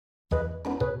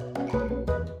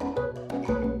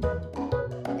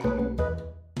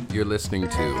You're listening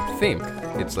to Think.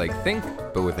 It's like think,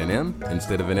 but with an M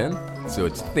instead of an N, so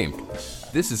it's Think.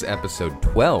 This is episode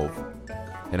 12,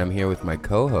 and I'm here with my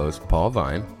co-host, Paul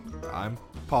Vine. I'm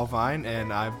Paul Vine,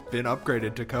 and I've been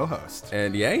upgraded to co-host.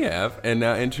 And yeah, you have. And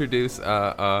now introduce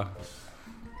the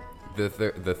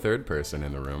third person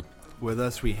in the room. With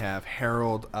us, we have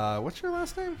Harold, what's your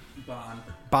last name?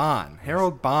 Bond.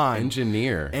 Harold Bond.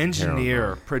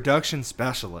 Engineer, production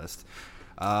specialist.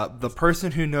 The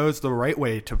person who knows the right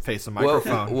way to face a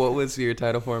microphone. What was your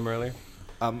title for him earlier?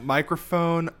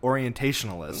 Microphone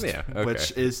orientationalist. Yeah, okay.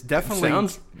 Which is definitely...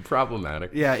 Sounds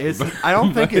problematic. Yeah, I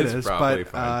don't think it it's is, probably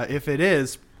but fine. if it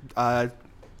is,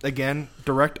 again,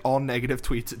 direct all negative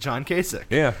tweets at John Kasich.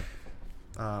 Yeah.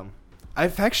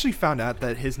 I've actually found out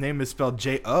that his name is spelled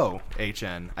John. I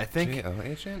think...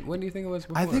 J-O-H-N? When do you think it was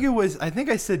before? I think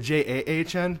I said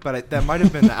Jahn, but that might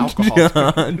have been the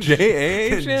alcohol. John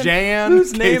J-A-H-N? Jan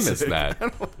Whose name is Kasich. that? I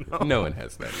don't know. No one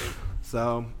has that name.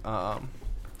 So,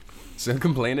 So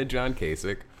complain to John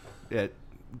Kasich yeah,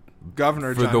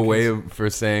 Governor for John the way Kasich. for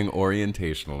saying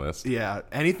orientationalist. Yeah,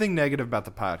 anything negative about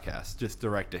the podcast, just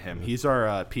direct to him. He's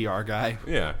our PR guy.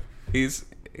 Yeah. He's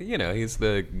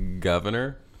the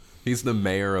governor. He's the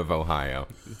mayor of Ohio.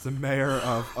 He's the mayor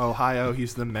of Ohio.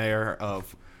 He's the mayor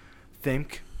of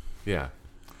Think. Yeah.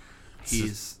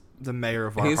 He's the mayor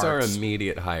of our He's our hearts.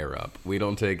 immediate higher up. We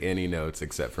don't take any notes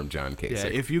except from John Kasich. Yeah,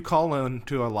 if you call in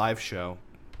to a live show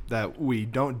that we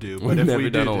don't do, but We've if never we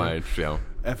done do a do- live show.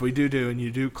 if we do and you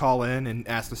do call in and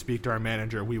ask to speak to our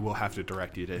manager, we will have to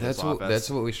direct you to his office. That's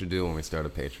what we should do when we start a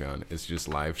Patreon. It's just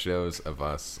live shows of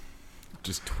us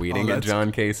just tweeting at that's-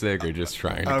 John Kasich or just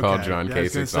trying to Okay. call John Yeah, I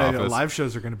was gonna Kasich's say, the office. live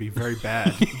shows are going to be very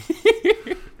bad.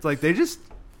 It's like they just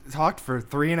talked for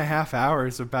 3.5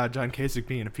 hours about John Kasich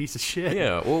being a piece of shit.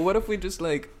 Yeah. Well, what if we just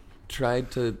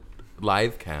tried to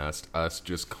live cast us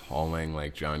just calling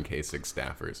John Kasich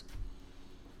staffers?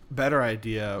 Better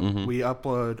idea. Mm-hmm. We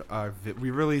upload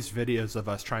we release videos of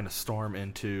us trying to storm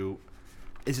into.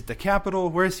 Is it the Capitol?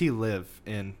 Where does he live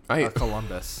in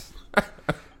Columbus?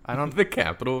 I don't. The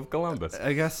capital of Columbus.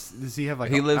 I guess does he have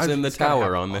He lives in the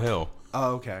tower on the hill.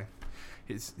 Oh, okay.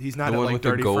 He's not The at one with the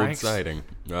Dirty gold Frank's? siding.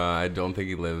 I don't think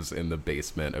he lives in the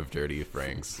basement of Dirty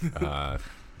Frank's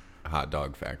hot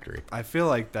dog factory. I feel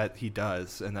like that he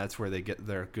does, and that's where they get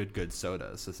their good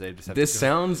sodas. So they just have This to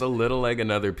sounds a little like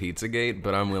another Pizzagate,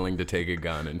 but I'm willing to take a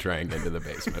gun and try and get into the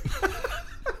basement.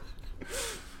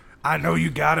 I know you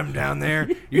got him down there.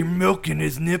 You're milking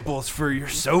his nipples for your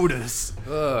sodas.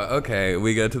 Okay,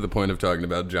 we got to the point of talking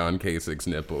about John Kasich's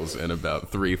nipples in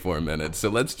about 3-4 minutes, so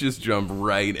let's just jump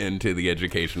right into the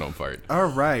educational part. All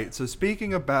right. So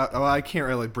speaking about, I can't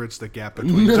really bridge the gap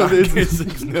between John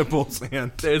Kasich's nipples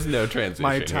and There's no transition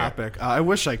my here. topic. I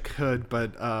wish I could,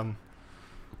 but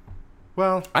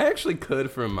well, I actually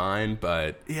could for mine,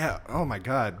 but yeah. Oh my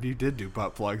God, you did do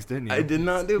butt plugs, didn't you? I did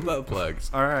not do butt plugs.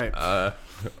 All right. All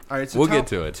right. So we'll get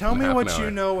to it Tell in me half what an hour.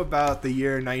 you know about the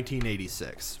year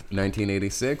 1986.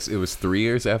 1986, it was 3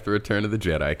 years after Return of the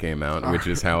Jedi came out, which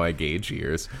is how I gauge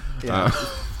years. Yeah.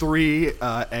 3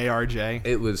 ARJ.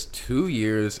 It was 2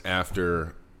 years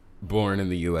after Born in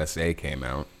the USA came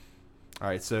out, All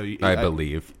right. So I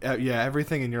believe. yeah,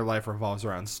 everything in your life revolves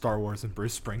around Star Wars and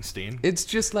Bruce Springsteen. It's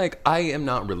just I am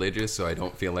not religious, so I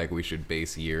don't feel like we should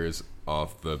base years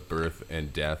off the birth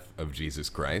and death of Jesus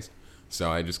Christ. So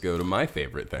I just go to my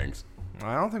favorite things.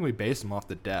 I don't think we base them off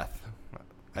the death.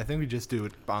 I think we just do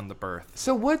it on the birth.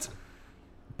 So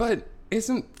but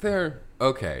isn't there,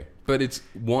 okay, but it's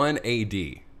 1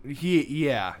 AD,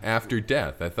 Yeah. after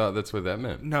death. I thought that's what that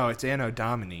meant. No, it's Anno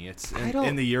Domini. It's I don't-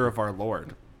 in the year of our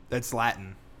Lord. That's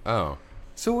Latin. Oh.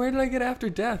 So where did I get after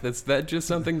death? Is that just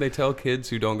something they tell kids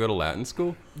who don't go to Latin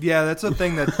school? Yeah, that's a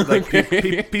thing that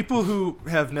Okay. people who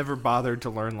have never bothered to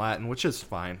learn Latin, which is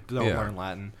fine, don't Yeah. learn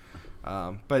Latin.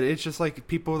 But it's just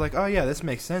people are like, oh yeah, this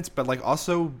makes sense. But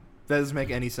also that doesn't make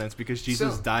any sense because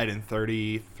Jesus died in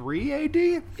 33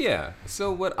 AD. Yeah.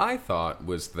 So what I thought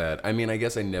was that, I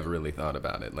guess I never really thought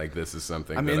about it. This is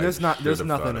something I mean, that there's should have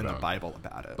nothing thought in the about. Bible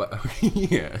about it. But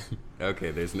yeah.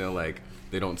 Okay, there's no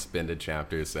they don't spend a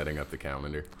chapter setting up the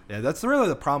calendar. Yeah, that's really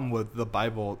the problem with the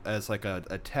Bible as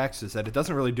a text is that it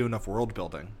doesn't really do enough world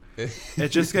building. It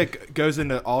just goes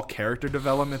into all character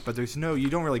development, but you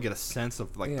don't really get a sense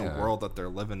of the Yeah. world that they're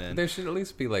living in. There should at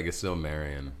least be a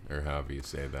Silmarillion, or however you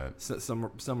say that.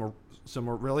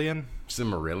 Silmarillion,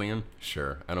 Silmarillion?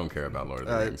 Sure. I don't care about Lord of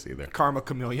the Rings either. Karma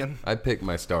Chameleon. I picked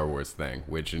my Star Wars thing,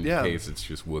 which in Yeah. case it's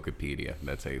just Wikipedia.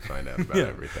 That's how you find out about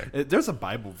everything. There's a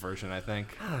Bible version, I think.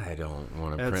 I don't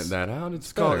want to It's- print that out.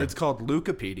 It's called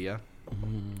Lukipedia.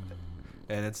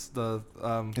 and it's the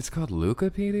It's called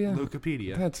Lucapedia?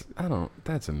 Lucapedia.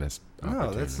 That's a missed No,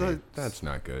 opportunity. That's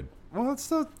not good. Well, it's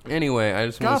the Anyway, I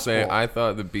just want to say, Gospel. I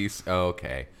thought the beast... Oh,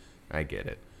 okay. I get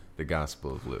it. The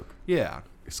Gospel of Luke. yeah.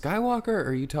 Skywalker, or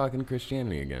are you talking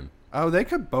Christianity again? Oh, they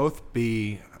could both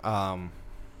be. I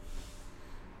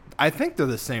think they're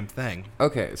the same thing.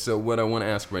 Okay, so what I want to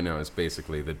ask right now is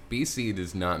basically that BC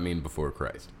does not mean before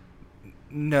Christ.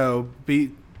 No,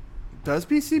 does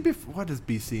BC? What does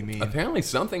BC mean? Apparently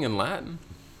something in Latin.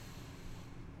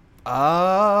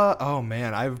 Oh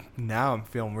man, I'm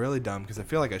feeling really dumb because I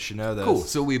feel like I should know this. Cool,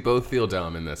 so we both feel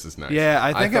dumb and this is nice. Yeah,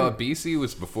 I think thought BC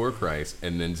was before Christ,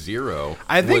 and then 0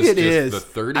 I think was it just is. the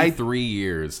 33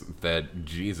 years that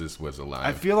Jesus was alive.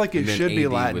 I feel like it And then should be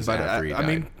AD Latin, was but after he I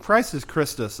mean, died. Christ is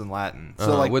Christus in Latin.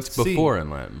 So like, what's C. before in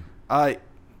Latin?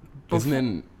 Isn't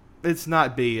it... It's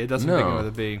not B. It doesn't No. begin with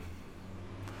a B.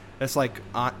 It's like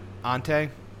ante.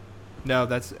 No,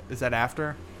 is that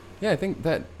after? Yeah, I think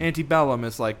that Antebellum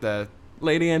is like the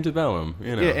Lady Antebellum,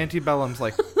 you know. yeah. Antebellum's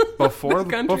like before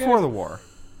Country before the war.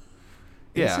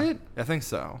 Is Yeah, it? I think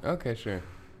so. Okay, sure.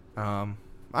 I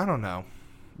don't know.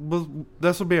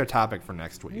 This will be our topic for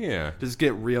next week. Yeah. Just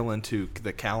get real into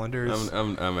the calendars.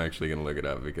 I'm actually gonna look it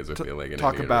up because I feel like an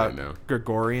Talk idiot about right now.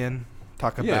 Gregorian.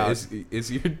 Talk Yeah, about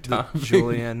is your the topic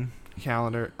Julian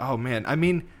calendar. Oh man, I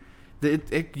mean,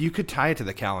 you could tie it to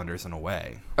the calendars in a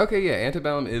way. Okay, yeah,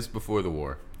 Antebellum is before the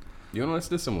war. You want to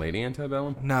listen to some Lady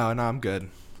Antebellum? No, I'm good.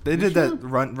 They did that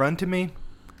run to me.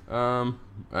 I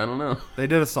don't know. They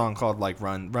did a song called like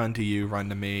run to you, run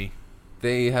to me.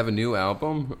 They have a new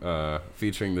album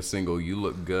featuring the single "You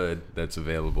Look Good" that's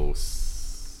available.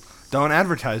 Don't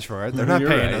advertise for it. They're not You're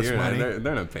paying right, us you're right. money.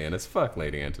 They're not paying us. Fuck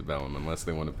Lady Antebellum unless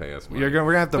they want to pay us money. We're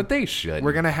gonna have to. But they should.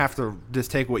 We're gonna have to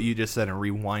just take what you just said and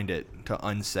rewind it to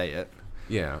unsay it.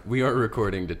 Yeah, we are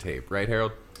recording to tape, right,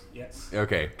 Harold? Yes.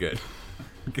 Okay, good.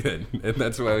 Good. And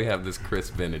that's why we have this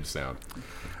crisp vintage sound.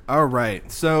 All right.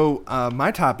 So my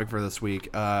topic for this week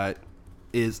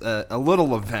is a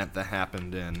little event that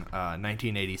happened in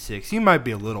 1986. You might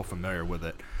be a little familiar with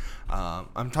it.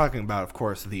 I'm talking about, of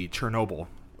course, the Chernobyl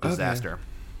disaster.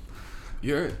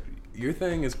 Your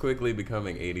thing is quickly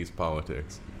becoming 80s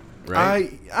politics,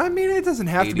 right? I mean, it doesn't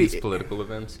have to 80s be. political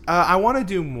events. I want to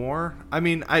do more. I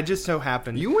mean, I just so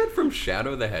happened. You went from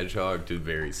Shadow the Hedgehog to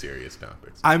very serious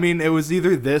topics. I mean, it was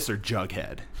either this or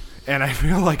Jughead. And I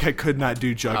feel like I could not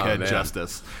do Jughead man.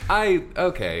 justice.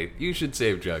 Okay, you should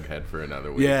save Jughead for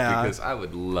another week. Yeah. Because I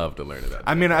would love to learn about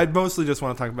I Jughead. mean, I mostly just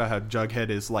want to talk about how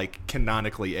Jughead is, like,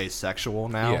 canonically asexual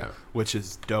now. Yeah. Which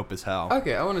is dope as hell.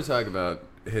 Okay, I want to talk about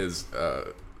his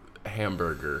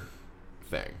hamburger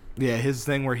thing. Yeah, his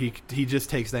thing where he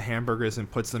just takes the hamburgers and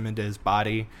puts them into his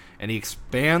body, and he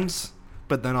expands,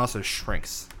 but then also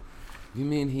shrinks. You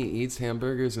mean he eats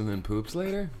hamburgers and then poops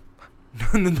later?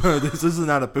 No, this is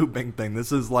not a pooping thing.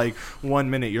 This is like 1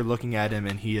 minute you're looking at him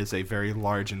and he is a very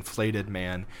large inflated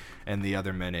man, and the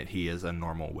other minute he is a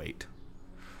normal weight.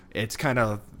 It's kind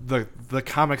of the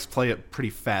comics play it pretty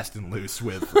fast and loose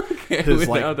with his With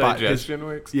like how digestion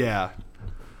works? Yeah.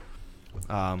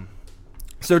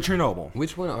 So Chernobyl.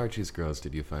 Which one of Archie's girls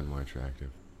did you find more attractive?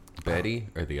 Betty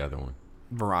or the other one?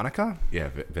 Veronica? Yeah,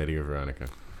 Betty or Veronica.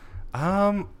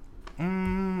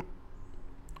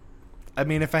 I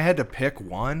mean, if I had to pick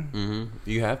one, Mm-hmm.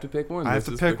 You have to pick one. I have This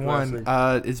to is pick the one.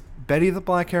 classic. Is Betty the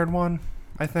black-haired one?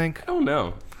 I think. I don't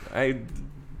know. I'm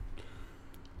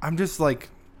just like,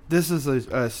 this is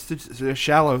a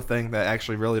shallow thing that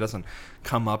actually really doesn't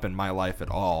come up in my life at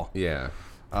all. Yeah.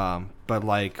 But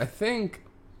like I think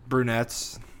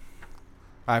brunettes,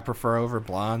 I prefer over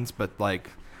blondes. But like,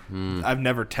 I've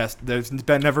never tested. There's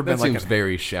never been that like seems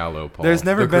very shallow, Paul. There's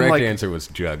never the been, correct like- answer was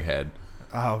Jughead.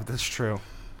 Oh, that's true.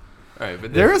 All right,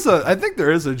 but I think there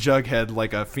is a Jughead,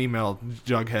 like a female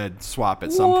Jughead swap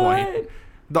at some point.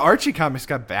 The Archie comics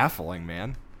got baffling,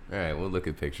 man. All right, we'll look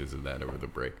at pictures of that over the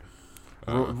break.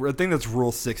 I think that's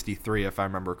Rule 63, if I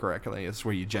remember correctly, is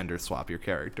where you gender swap your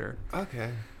character.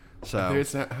 Okay. So,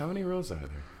 There's how many rules are there?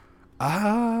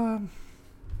 I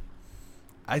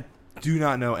do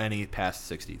not know any past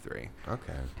 63.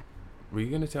 Okay. Were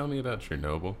you going to tell me about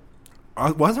Chernobyl?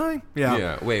 Was I? Yeah.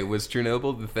 Yeah. Wait, was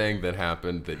Chernobyl the thing that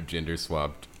happened that gender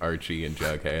swapped Archie and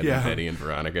Jughead Yeah. and Betty and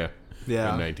Veronica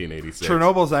Yeah. in 1986?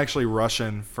 Chernobyl's actually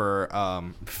Russian for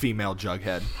female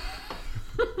Jughead.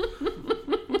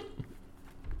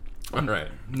 All right.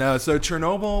 No, so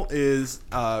Chernobyl is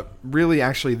really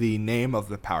actually the name of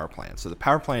the power plant. So the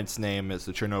power plant's name is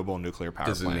the Chernobyl nuclear power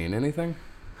Does it plant. mean anything?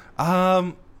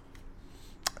 Not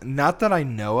that I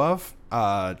know of.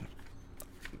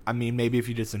 I mean, maybe if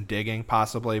you did some digging,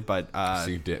 possibly, but So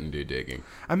you didn't do digging.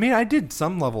 I mean, I did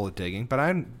some level of digging, but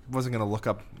I wasn't going to look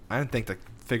up. I didn't think to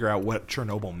figure out what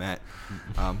Chernobyl meant.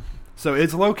 So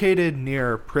it's located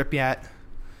near Pripyat.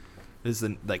 This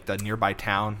is the nearby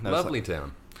town. Lovely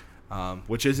town.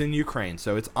 Which is in Ukraine.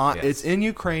 So it's on. Yes. It's in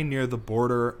Ukraine near the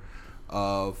border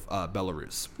of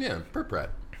Belarus. Yeah, Pripyat.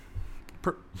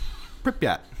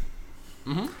 Pripyat.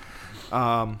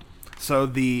 So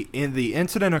the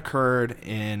incident occurred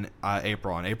in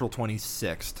April, on April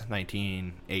 26th,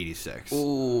 1986.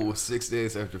 Ooh, 6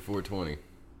 days after 420.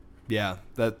 Yeah,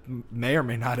 that may or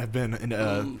may not have been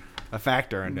a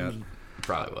factor in it.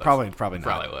 Probably was. Probably not.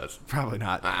 Probably was. Probably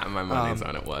not. My money's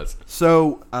on it was.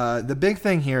 So the big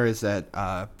thing here is that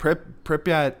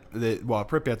Pripyat,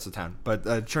 Pripyat's the town, but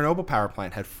Chernobyl power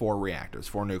plant had 4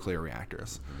 nuclear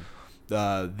reactors.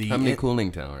 How many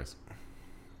cooling towers?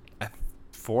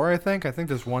 4, I think. I think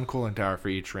there's 1 cooling tower for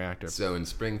each reactor. So in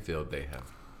Springfield, they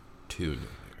have 2 nuclear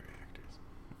reactors.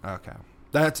 Okay.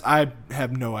 I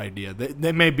have no idea.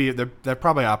 They may be. They're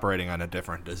probably operating on a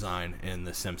different design in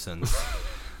The Simpsons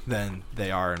than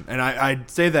they are. And I'd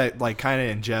say that kind of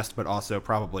in jest, but also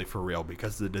probably for real,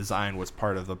 because the design was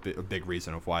part of a big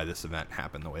reason of why this event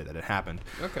happened the way that it happened.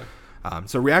 Okay.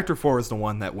 So Reactor 4 is the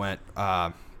one that went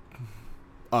up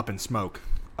in smoke,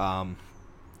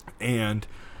 and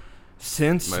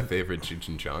since my favorite Cheech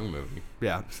and Chong movie.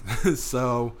 Yeah.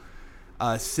 So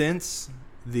since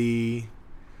the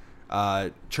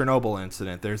Chernobyl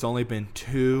incident, there's only been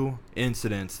 2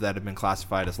 incidents that have been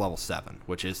classified as level 7,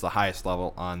 which is the highest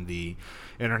level on the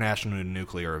International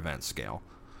Nuclear Event Scale.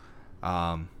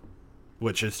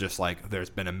 Which is just there's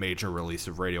been a major release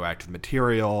of radioactive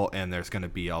material, and there's going to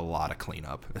be a lot of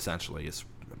cleanup. Essentially,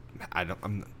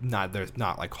 there's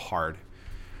not hard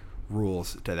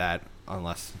rules to that,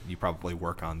 unless you probably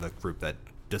work on the group that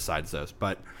decides those.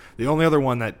 But the only other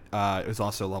one that is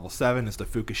also level 7 is the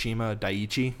Fukushima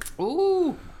Daiichi.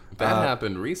 Ooh, that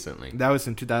happened recently. That was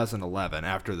in 2011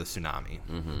 after the tsunami.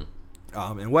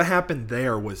 And what happened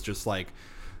there was just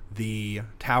the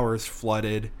towers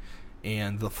flooded,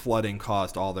 and the flooding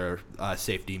caused all their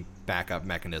safety backup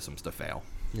mechanisms to fail.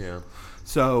 Yeah.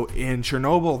 So in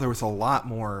Chernobyl, there was a lot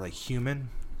more human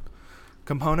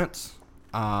components.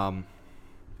 And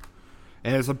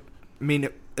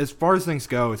as far as things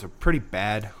go, it's a pretty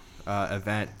bad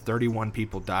event. 31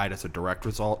 people died as a direct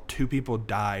result. 2 people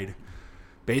died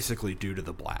basically due to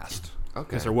the blast. Okay.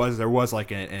 Because there was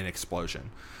an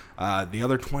explosion. The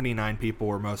other 29 people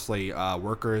were mostly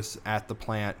workers at the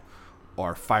plant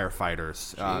or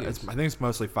firefighters. I think it's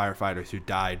mostly firefighters who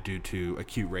died due to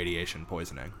acute radiation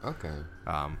poisoning. Okay.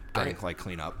 During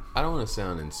cleanup. I don't want to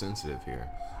sound insensitive here,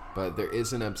 but there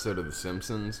is an episode of The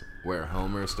Simpsons where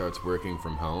Homer starts working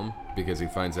from home because he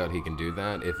finds out he can do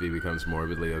that if he becomes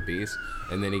morbidly obese,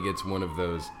 and then he gets one of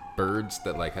those birds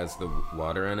that has the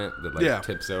water in it that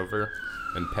tips over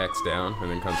and pecks down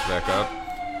and then comes back up.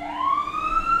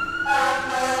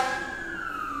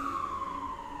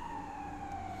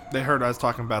 They heard I was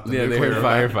talking about the they nuclear heard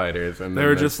event. firefighters, and They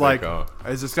were just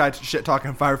is this guy shit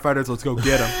talking firefighters? Let's go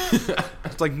get him.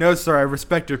 It's no, sir, I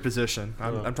respect your position.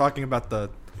 I'm talking about the...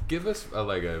 Give us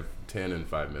a 10 and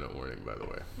 5 minute warning, by the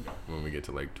way, when we get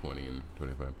to 20 and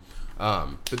 25.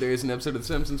 But there is an episode of The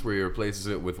Simpsons where he replaces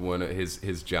it with one of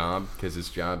his job, because his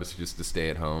job is just to stay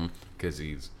at home because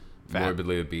he's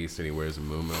morbidly obese and he wears a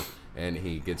muumuu, and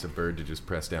he gets a bird to just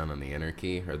press down on the enter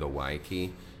key or the Y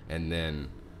key, and then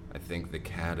I think the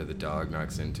cat or the dog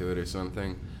knocks into it or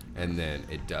something, and then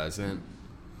it doesn't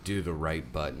do the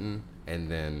right button, and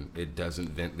then it doesn't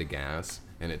vent the gas,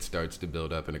 and it starts to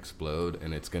build up and explode,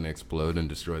 and it's going to explode and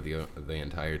destroy the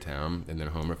entire town. And then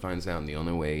Homer finds out, and the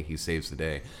only way he saves the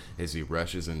day is he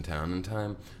rushes in town in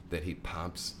time, that he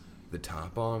pops the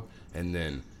top off and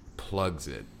then plugs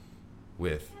it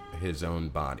with his own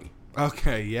body.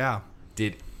 Okay, yeah.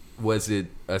 Was it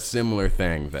a similar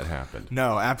thing that happened?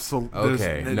 No, absolutely.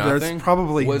 Okay, nothing? There's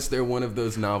probably... Was there one of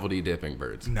those novelty dipping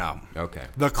birds? No. Okay.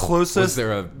 The closest... Was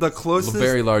there a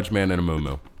very large man in a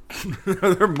muumuu?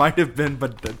 There might have been,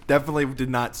 but that definitely did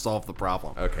not solve the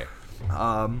problem. Okay.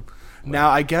 Now,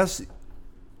 I guess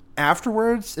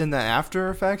afterwards, in the after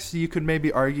effects, you could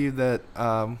maybe argue that...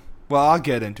 well, I'll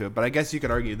get into it, but I guess you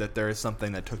could argue that there is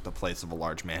something that took the place of a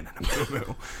large man in a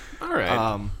muumuu. All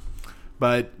right.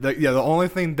 But the only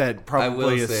thing that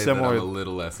probably is similar. That I'm a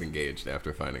little less engaged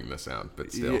after finding this out,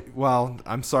 but still. Well,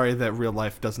 I'm sorry that real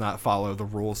life does not follow the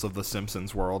rules of the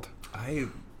Simpsons world.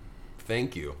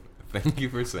 Thank you. Thank you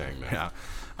for saying that. Yeah.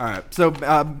 All right. So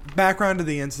background to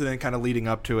the incident, kind of leading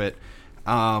up to it.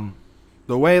 The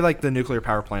the way like the nuclear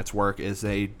power plants work is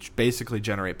they basically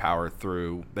generate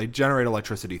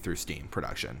electricity through steam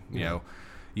production. You know,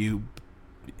 you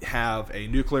have a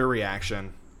nuclear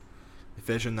reaction,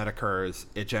 fission that occurs.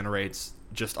 It generates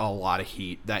just a lot of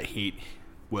heat. That heat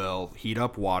will heat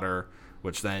up water,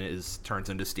 which then turns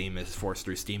into steam, is forced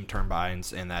through steam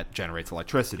turbines, and that generates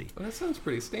electricity. Well, that sounds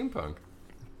pretty steampunk.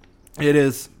 It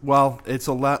is. Well, it's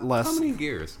a lot less. How many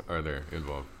gears are there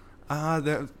involved?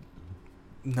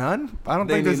 None. I don't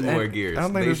They think there's need more any, gears. I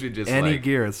don't think They there's should just any like,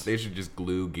 gears. They should just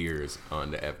glue gears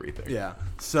onto everything. Yeah.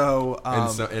 So,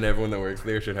 and everyone that works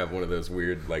there should have one of those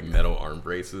weird like metal arm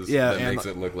braces. Yeah, that and makes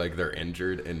it look like they're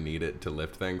injured and need it to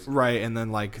lift things. right, and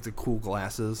then like the cool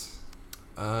glasses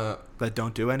that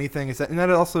don't do anything. Isn't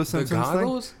that also a Simpsons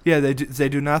goggles? thing? Yeah, they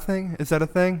do nothing. Is that a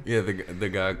thing? Yeah,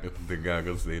 the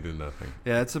goggles, they do nothing.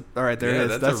 Yeah, all right. There Yeah,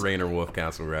 it is. that's a Rainer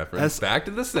Wolfcastle reference. Back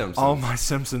to the Simpsons. All my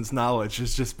Simpsons knowledge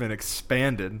has just been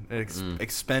expanded,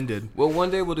 expended. Well,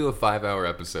 one day we'll do a 5-hour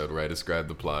episode where I describe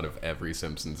the plot of every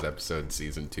Simpsons episode,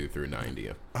 season 2 through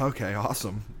 90. Okay,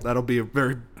 awesome. That'll be a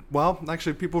very well.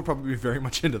 Actually, people will probably be very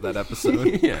much into that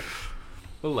episode. Yeah.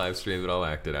 We'll live stream it. I'll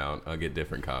act it out. I'll get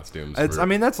different costumes. That's like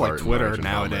Bart and Twitter Marge and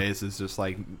Homer. nowadays. Is just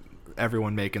like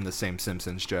everyone making the same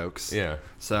Simpsons jokes. Yeah.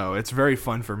 So it's very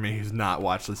fun for me who's not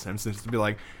watched The Simpsons to be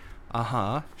like,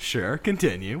 sure,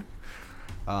 continue.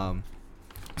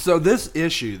 So this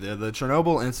issue, the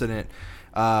Chernobyl incident,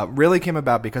 really came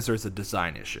about because there's a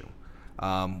design issue.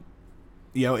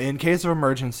 In case of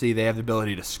emergency, they have the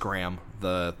ability to scram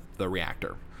the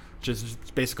reactor,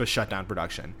 just basically shut down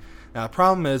production. Now the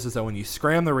problem is that when you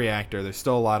scram the reactor, there's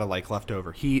still a lot of like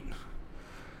leftover heat,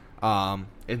 and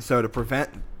so to prevent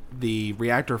the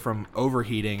reactor from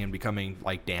overheating and becoming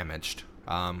like damaged,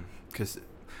 because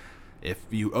if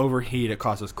you overheat, it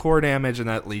causes core damage, and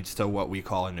that leads to what we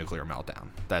call a nuclear meltdown.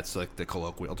 That's like the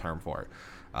colloquial term for it.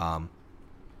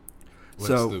 What's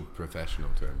the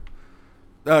professional term?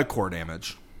 Core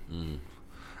damage.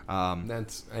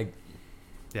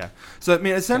 Yeah. So, I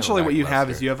mean, essentially what you have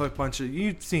is you have a bunch of...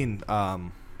 You've seen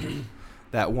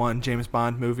that one James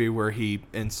Bond movie where he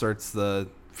inserts the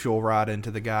fuel rod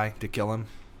into the guy to kill him?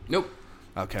 Nope.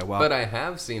 Okay, well... But I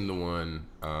have seen the one,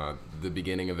 the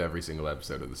beginning of every single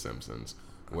episode of The Simpsons,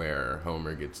 where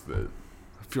Homer gets the...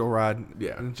 Fuel rod?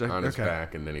 On his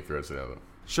back, and then he throws it out.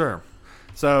 Sure.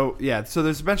 So, yeah, so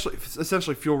there's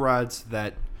essentially fuel rods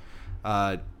that...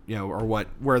 or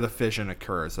where the fission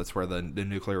occurs. That's where the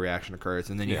nuclear reaction occurs.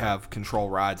 And then you have control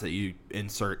rods that you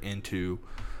insert into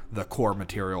the core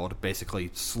material to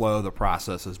basically slow the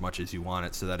process as much as you want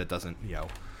it so that it doesn't,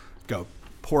 go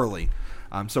poorly.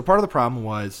 So part of the problem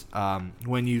was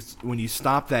when you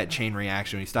stop that chain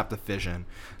reaction, when you stop the fission,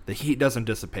 the heat doesn't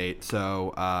dissipate.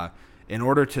 So in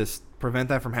order to prevent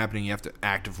that from happening, you have to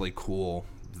actively cool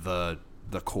the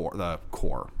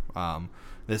core.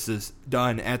 This is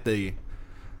done at the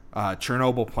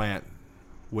Chernobyl plant,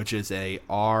 which is a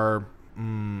oh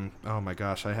my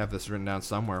gosh, I have this written down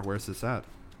somewhere. Where's this at?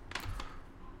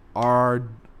 Did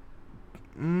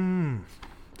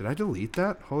I delete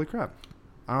that? Holy crap.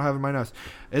 I don't have it in my notes.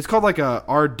 It's called like a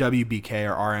RWBK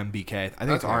or RMBK. I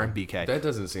think it's RMBK. That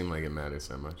doesn't seem like it matters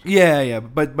so much. Yeah.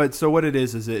 But so what it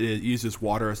is it uses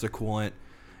water as a coolant,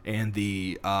 and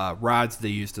the rods they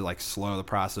use to like slow the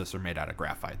process are made out of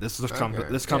graphite. This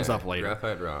comes up later.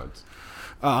 Graphite rods.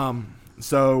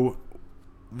 So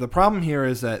the problem here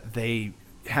is that they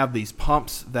have these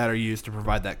pumps that are used to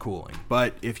provide that cooling.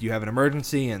 But if you have an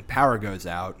emergency and power goes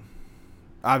out,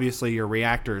 obviously your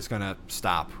reactor is going to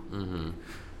stop. Mm-hmm.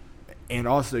 And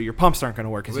also your pumps aren't going to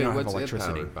work because you don't have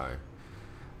electricity. What's it powered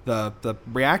by? The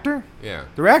reactor? Yeah.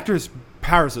 The reactor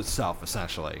powers itself,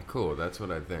 essentially. Cool, that's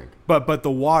what I think. But the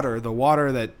water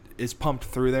that is pumped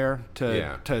through there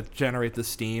to generate the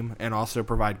steam and also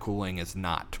provide cooling is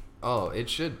not. Oh, it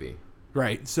should be.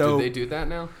 Right. So do they do that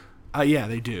now? Yeah,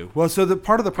 they do. Well, so the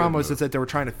part of the problem is that they were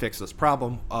trying to fix this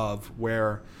problem of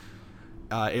where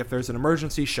if there's an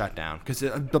emergency shutdown, because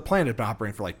the plant had been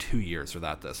operating for like 2 years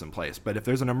without this in place, but if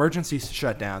there's an emergency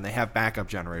shutdown, they have backup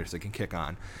generators that can kick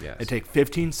on. Yes. They take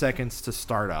 15 seconds to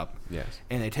start up. Yes.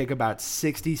 And they take about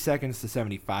 60 seconds to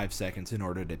 75 seconds in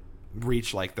order to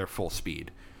reach like their full speed.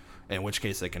 In which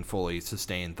case they can fully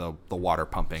sustain the water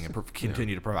pumping and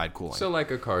continue to provide cooling. So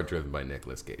like a car driven by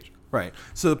Nicolas Cage. Right.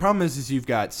 So the problem is you've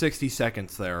got 60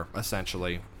 seconds there,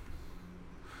 essentially.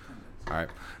 All right.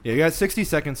 Yeah, you got 60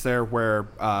 seconds there where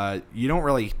you don't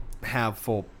really have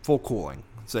full cooling.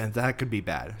 So that could be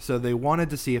bad. So they wanted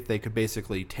to see if they could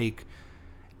basically take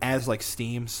as like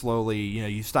steam slowly,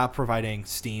 you stop providing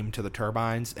steam to the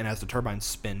turbines, and as the turbines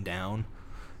spin down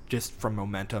just from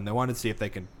momentum, they wanted to see if they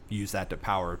could use that to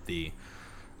power the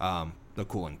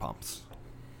cooling pumps.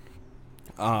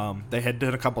 They had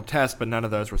did a couple tests, but none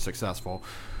of those were successful.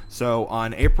 So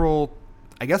on April,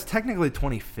 I guess technically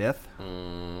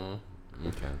 25th,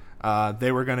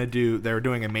 they were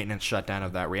doing a maintenance shutdown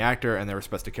of that reactor, and they were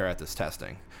supposed to carry out this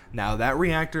testing. Now that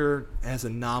reactor has a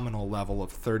nominal level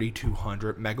of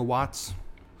 3,200 megawatts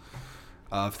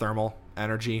of thermal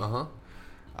energy.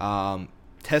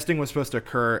 Testing was supposed to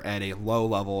occur at a low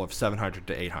level of 700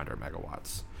 to 800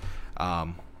 megawatts.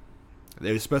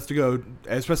 It was supposed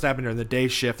to happen during the day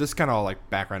shift. This is kind of all like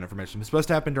background information. It was supposed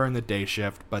to happen during the day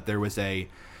shift, but there was a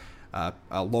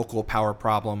local power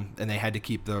problem, and they had to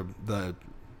keep the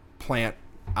plant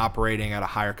operating at a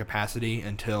higher capacity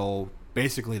until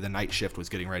basically the night shift was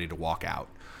getting ready to walk out.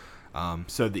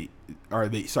 The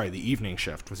evening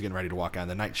shift was getting ready to walk out.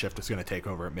 The night shift was going to take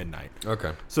over at midnight.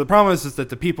 Okay. So the problem is that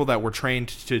the people that were trained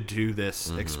to do this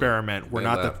experiment were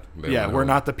not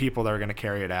the people that were going to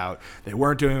carry it out. They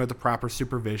weren't doing it with the proper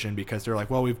supervision because they're like,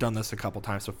 well, we've done this a couple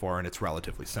times before and it's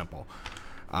relatively simple.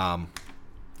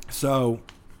 So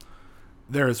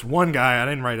there's one guy, I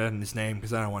didn't write down his name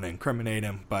because I don't want to incriminate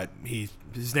him, but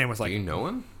his name was like... Do you know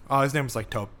him? Oh, his name was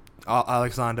like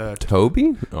Alexander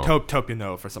Toby?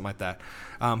 Topinov or something like that.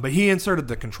 But he inserted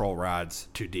the control rods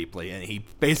too deeply, and he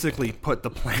basically put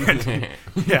the plant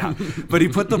but he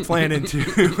put the plant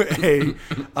into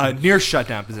a near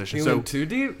shutdown position. He went too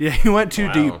deep? Yeah, he went too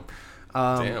deep.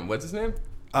 Damn, what's his name?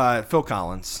 Phil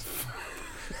Collins.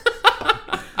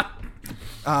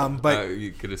 But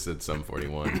you could have said Sum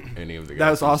 41. Any of the guys.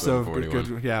 That was also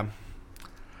good. Yeah.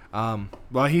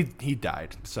 Well, he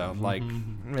died, so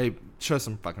maybe show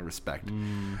some fucking respect.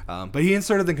 But he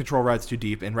inserted the control rods too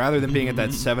deep, and rather than being at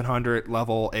that 700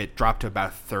 level, it dropped to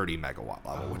about 30 megawatt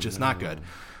level, which is not good.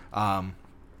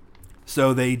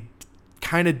 So they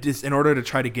kind of in order to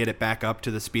try to get it back up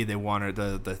to the speed they wanted,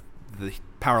 the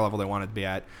power level they wanted to be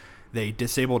at, they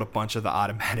disabled a bunch of the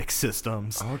automatic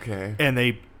systems. Okay. And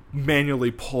they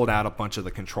manually pulled out a bunch of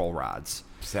the control rods.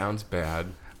 Sounds bad.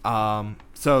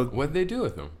 So what'd they do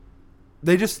with them?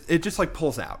 It just like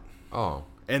pulls out. Oh.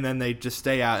 And then they just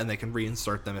stay out, and they can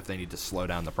reinsert them if they need to slow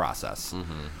down the process.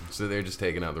 So they're just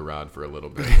taking out the rod for a little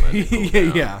bit.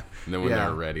 And yeah. And then when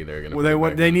they're ready, they're gonna.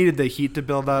 Well, they needed the heat to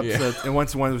build up, and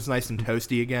once one was nice and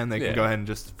toasty again, they can go ahead and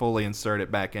just fully insert it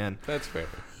back in. That's fair.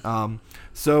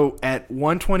 So at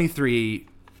 1:23,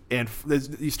 and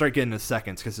you start getting the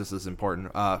seconds because this is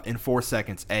important. In 4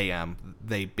 seconds a.m.,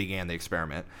 they began the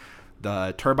experiment.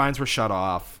 The turbines were shut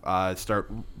off.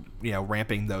 Start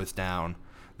ramping those down.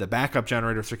 The backup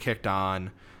generators are kicked on,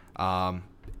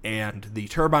 and the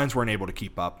turbines weren't able to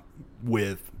keep up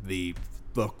with the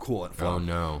coolant flow. Oh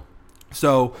no!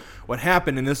 So what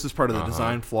happened, and this is part of the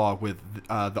design flaw with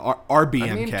the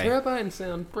RBMK. I mean, turbines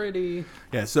sound pretty.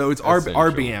 Yeah, so it's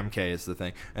RBMK is the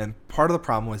thing, and part of the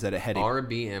problem was that it had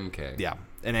RBMK. Yeah,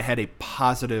 and it had a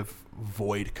positive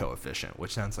void coefficient,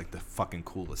 which sounds like the fucking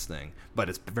coolest thing, but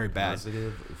it's very bad.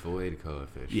 Positive void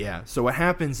coefficient. Yeah, so what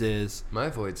happens is... My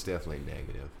void's definitely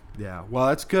negative. Yeah, well,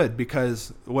 that's good,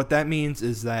 because what that means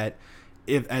is that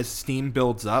as steam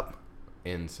builds up...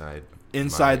 Inside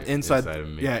of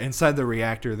me. Yeah, inside the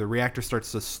reactor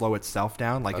starts to slow itself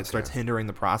down, it starts hindering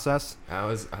the process. How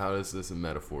is this a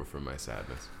metaphor for my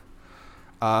sadness?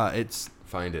 It's...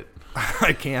 Find it.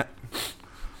 I can't.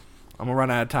 I'm gonna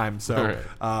run out of time. So,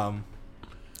 right.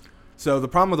 So the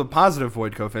problem with the positive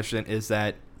void coefficient is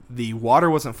that the water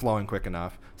wasn't flowing quick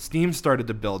enough. Steam started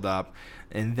to build up,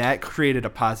 and that created a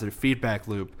positive feedback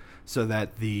loop, so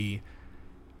that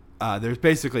there's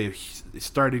basically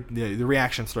the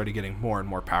reaction started getting more and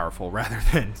more powerful rather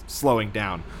than slowing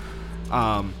down.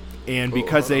 And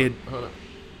because hold on.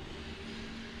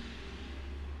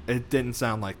 It didn't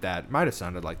sound like that. It might have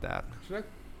sounded like that. Should I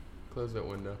close that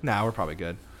window? Nah, we're probably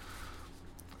good.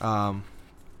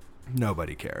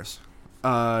 Nobody cares.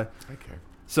 I care.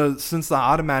 So since the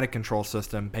automatic control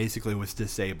system basically was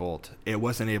disabled, it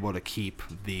wasn't able to keep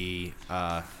the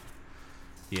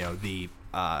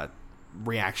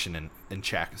reaction in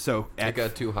check. So it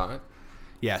got too hot.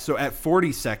 Yeah. So at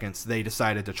 40 seconds, they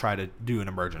decided to try to do an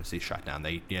emergency shutdown.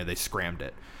 They scrammed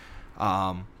it.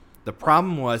 The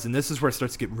problem was, and this is where it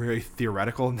starts to get really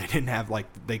theoretical, and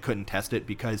they couldn't test it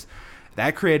because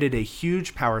that created a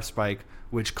huge power spike,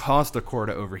 which caused the core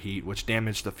to overheat, which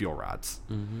damaged the fuel rods.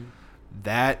 Mm-hmm.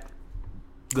 The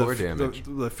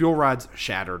fuel rods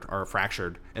shattered or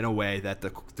fractured in a way that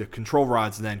the control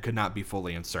rods then could not be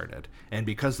fully inserted. And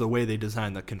because of the way they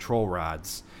designed the control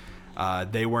rods,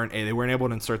 they weren't able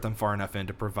to insert them far enough in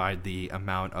to provide the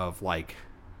amount of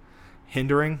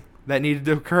hindering that needed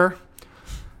to occur.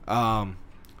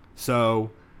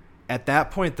 So at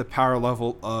that point, the power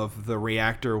level of the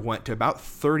reactor went to about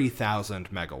 30,000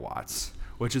 megawatts,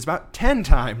 which is about 10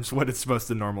 times what it's supposed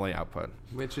to normally output.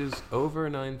 Which is over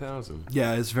 9,000.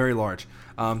 Yeah, it's very large.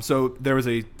 So there was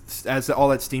as all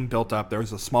that steam built up, there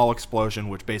was a small explosion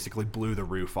which basically blew the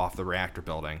roof off the reactor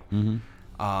building.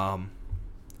 Mm-hmm.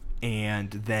 And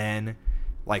then,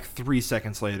 like 3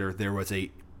 seconds later, there was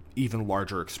a even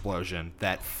larger explosion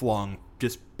that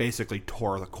just basically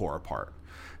tore the core apart.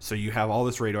 So you have all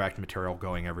this radioactive material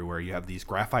going everywhere. You have these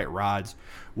graphite rods,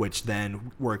 which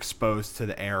then were exposed to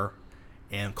the air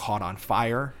and caught on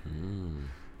fire,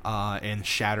 and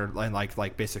shattered, and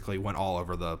like basically went all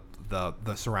over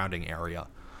the surrounding area.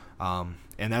 And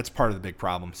that's part of the big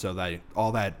problem. So that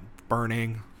all that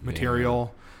burning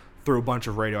material threw a bunch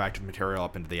of radioactive material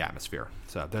up into the atmosphere.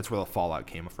 So that's where the fallout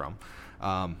came from.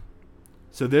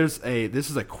 So this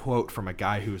is a quote from a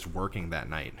guy who was working that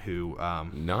night who...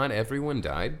 Not everyone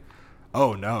died?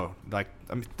 Oh, no.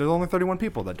 There's only 31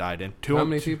 people that died. And How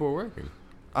many people were working?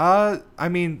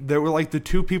 There were the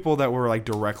 2 people that were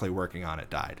directly working on it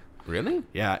died. Really?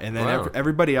 Yeah, and then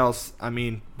everybody else,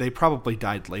 they probably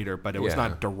died later, but it was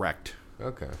not direct.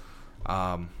 Okay.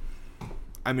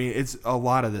 It's a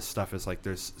lot of this stuff is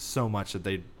there's so much that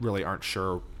they really aren't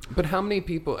sure. But how many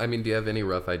people, do you have any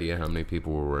rough idea how many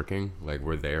people were working?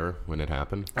 Were there when it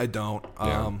happened? I don't.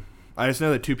 Yeah. I just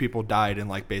know that 2 people died in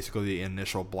basically the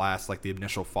initial blast, the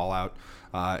initial fallout,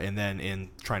 and then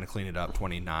in trying to clean it up,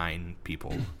 29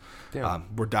 people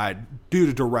were died due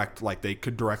to direct, they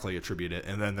could directly attribute it,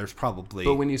 and then there's probably...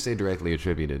 But when you say directly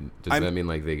attributed, does that mean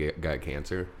they got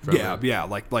cancer from it? Yeah,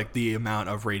 like the amount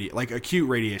of acute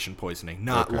radiation poisoning,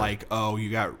 not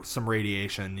you got some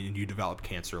radiation and you developed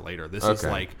cancer later. This is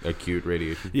acute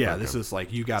radiation. Yeah, this is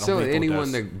you got a so lethal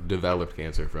anyone dose. that developed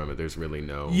cancer from it, there's really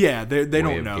no they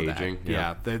don't know gauging.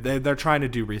 that. Yeah, they're trying to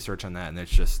do research on that, and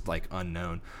it's just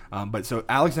unknown. But so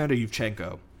Alexander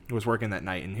Yuvchenko was working that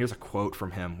night, and here's a quote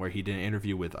from him where he did an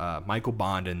interview with Michael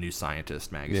Bond in New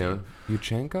Scientist magazine. Yeah,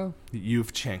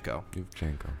 Yuvchenko.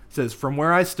 Says, from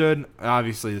where I stood,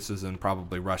 obviously this is in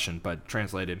probably Russian, but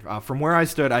translated, from where I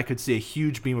stood, I could see a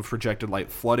huge beam of projected light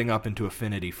flooding up into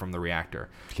infinity from the reactor.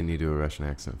 Can you do a Russian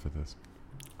accent for this?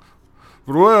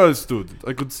 From where I stood,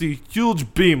 I could see a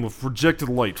huge beam of projected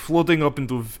light floating up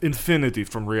into infinity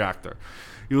from reactor.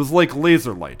 It was like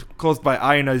laser light, caused by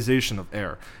ionization of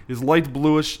air. It was light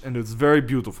bluish, and it was very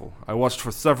beautiful. I watched for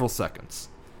several seconds.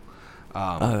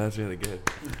 That's really good.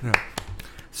 Yeah.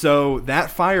 So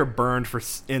that fire burned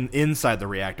inside the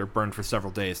reactor, burned for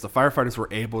several days. The firefighters were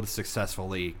able to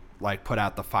successfully put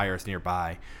out the fires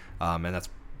nearby, and that's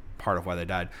part of why they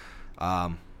died.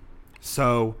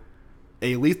 So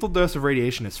a lethal dose of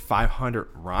radiation is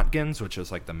 500 roentgens, which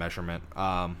is the measurement,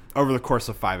 over the course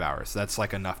of 5 hours. That's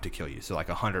enough to kill you, so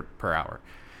 100 per hour.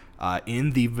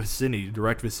 In the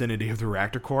direct vicinity of the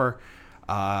reactor core,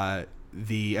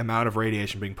 the amount of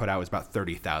radiation being put out was about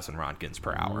 30,000 roentgens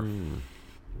per hour.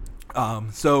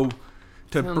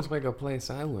 Sounds like a place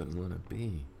I wouldn't want to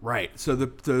be. Right. So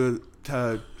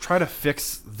to try to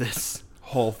fix this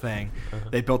whole thing,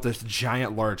 they built this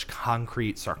giant, large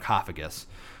concrete sarcophagus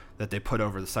that they put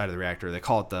over the side of the reactor. They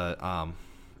call it the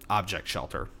object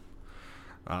shelter.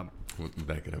 That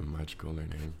could have a much cooler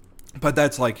name. But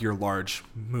that's your large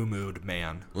moo-mooed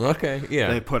man. Okay, yeah.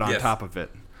 They put on top of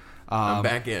it. I'm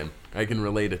back in. I can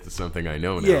relate it to something I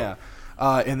know now. Yeah.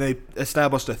 And they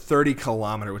established a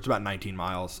 30-kilometer, which is about 19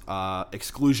 miles,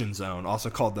 exclusion zone, also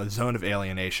called the Zone of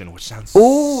Alienation, which sounds...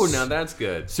 Oh, now that's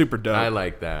good. Super dope. I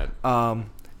like that.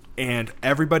 And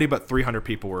everybody but 300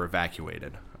 people were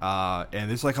evacuated. And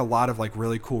there's a lot of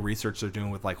really cool research they're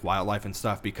doing with wildlife and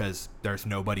stuff because there's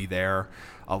nobody there.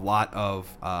 A lot of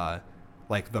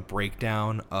the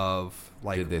breakdown of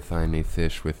Did they find any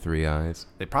fish with 3 eyes?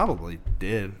 They probably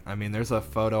did. There's a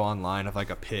photo online of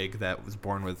a pig that was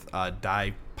born with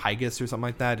dipygus or something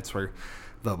like that. It's where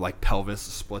the pelvis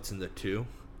splits into 2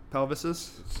 pelvises.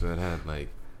 So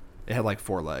it had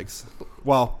 4 legs.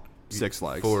 Well, 6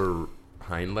 legs. 4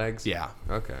 hind legs? Yeah.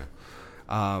 Okay.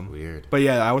 Weird. But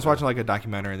yeah, I was watching a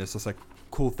documentary, and there's this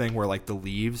cool thing where the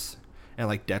leaves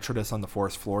and detritus on the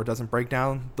forest floor doesn't break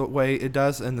down the way it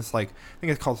does, and this I think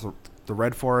it's called the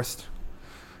red forest,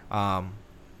 and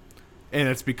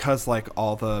it's because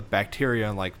all the bacteria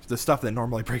and the stuff that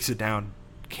normally breaks it down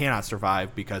cannot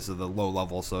survive because of the low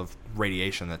levels of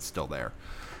radiation that's still there.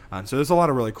 So there's a lot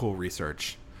of really cool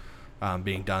research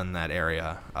being done in that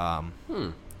area.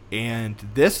 And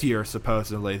this year,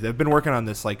 supposedly, they've been working on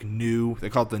this they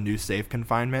call it the new safe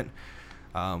confinement,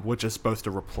 which is supposed to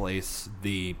replace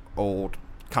the old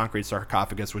concrete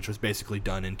sarcophagus, which was basically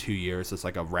done in 2 years. It's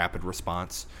a rapid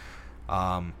response.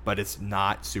 but it's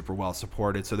not super well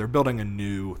supported. So they're building a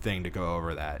new thing to go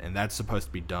over that, and that's supposed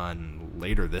to be done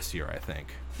later this year, I think.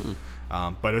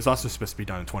 But it was also supposed to be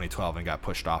done in 2012 and got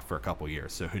pushed off for a couple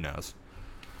years. So who knows?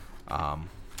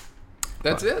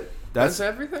 That's it. That's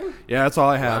everything. Yeah, that's all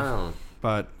I have. Wow.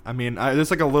 But I mean,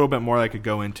 there's like a little bit more I could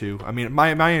go into. I mean,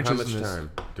 my interest in this. How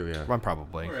much time do we have? Well,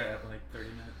 probably. We're at like 30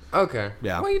 minutes. Okay.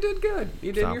 Yeah. Well, you did good.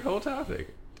 You did So. your whole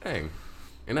topic. Dang.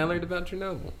 And I learned about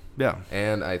Chernobyl. Yeah.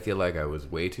 And I feel like I was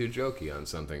way too jokey on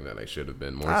something that I should have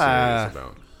been more serious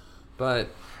about. But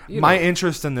my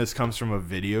interest in this comes from a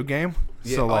video game.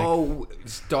 Yeah, So like,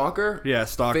 Stalker. Yeah,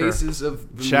 Stalker. Faces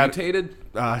of the Shat- Mutated.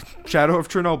 Shadow of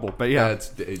Chernobyl. But yeah,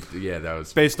 That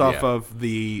was based off of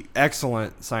the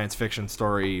excellent science fiction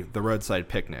story, The Roadside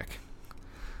Picnic.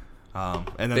 And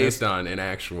then based on an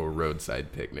actual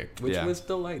roadside picnic, which Yeah. was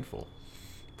delightful.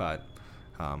 but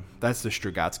that's the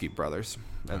Strugatsky brothers,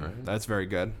 and Alright. that's very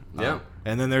good. Yeah.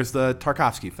 And then there's the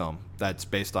Tarkovsky film that's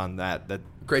based on that. That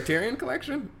Criterion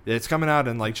Collection. it's coming out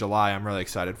in like July. I'm really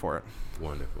excited for it.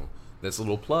 Wonderful. This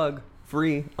little plug,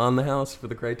 free on the house for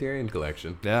the Criterion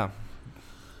Collection. Yeah.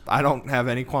 I don't have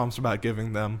any qualms about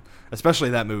giving them, especially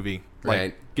that movie. Like,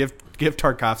 Right. give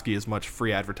Tarkovsky as much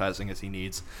free advertising as he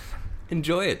needs.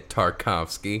 Enjoy it,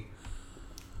 Tarkovsky.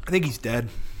 I think he's dead.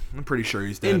 I'm pretty sure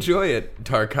he's dead. Enjoy it,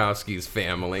 Tarkovsky's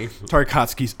family.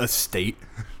 Tarkovsky's estate.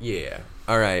 Yeah.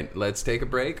 All right, let's take a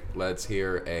break. Let's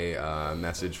hear a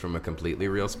message from a completely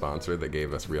real sponsor that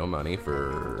gave us real money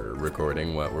for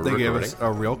recording what we're They recording. gave us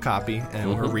a real copy,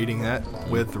 and we're reading that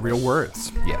with real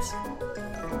words. Yes.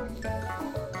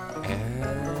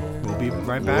 And We'll be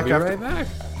right we'll back be after. right back.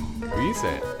 What do you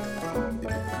say?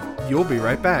 You'll be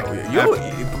right back.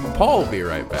 Paul will be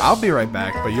right back. I'll be right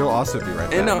back, but you'll also be right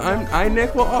back. And no,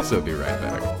 Nick will also be right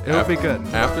back. It'll be good.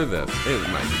 After this, it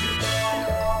might be good.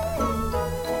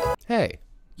 Hey,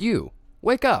 you,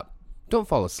 wake up. Don't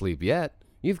fall asleep yet.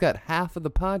 You've got half of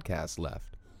the podcast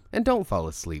left. And don't fall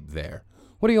asleep there.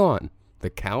 What are you on? The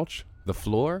couch? The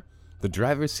floor? The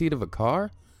driver's seat of a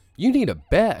car? You need a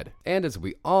bed. And as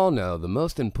we all know, the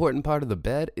most important part of the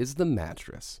bed is the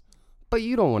mattress. But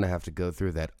you don't want to have to go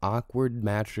through that awkward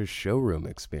mattress showroom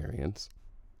experience.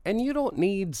 And you don't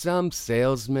need some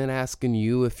salesman asking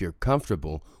you if you're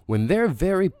comfortable when their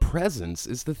very presence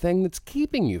is the thing that's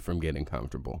keeping you from getting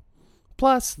comfortable.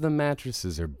 Plus, the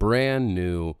mattresses are brand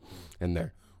new and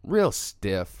they're real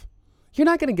stiff. You're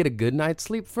not going to get a good night's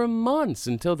sleep for months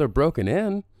until they're broken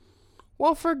in.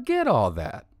 Well, forget all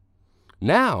that.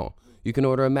 Now, you can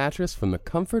order a mattress from the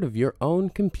comfort of your own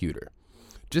computer.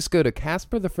 Just go to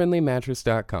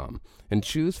CasperTheFriendlyMattress.com and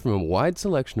choose from a wide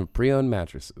selection of pre-owned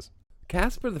mattresses.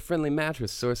 Casper the Friendly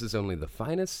Mattress sources only the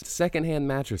finest secondhand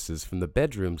mattresses from the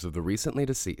bedrooms of the recently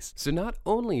deceased. So not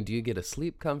only do you get a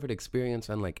sleep comfort experience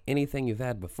unlike anything you've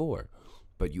had before,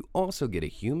 but you also get a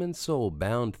human soul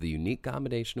bound to the unique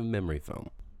combination of memory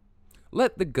foam.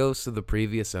 Let the ghosts of the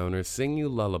previous owners sing you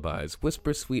lullabies,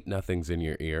 whisper sweet nothings in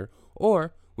your ear,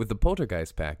 or, with the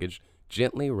Poltergeist package,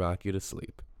 gently rock you to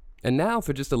sleep. And now,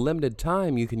 for just a limited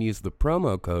time, you can use the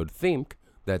promo code THIMK,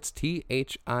 that's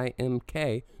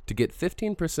THIMK, to get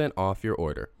 15% off your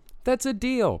order. That's a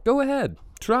deal. Go ahead.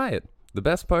 Try it. The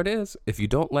best part is, if you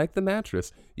don't like the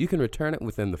mattress, you can return it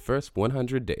within the first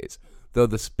 100 days, though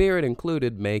the spirit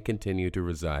included may continue to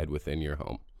reside within your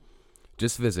home.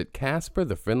 Just visit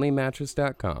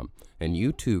CasperTheFriendlyMattress.com, and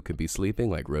you too could be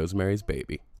sleeping like Rosemary's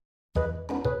Baby.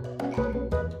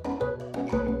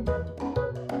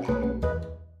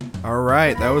 All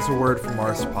right, that was a word from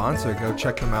our sponsor. Go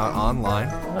check them out online.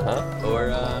 Or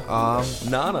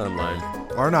not online,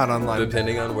 Or not online.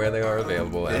 depending on where they are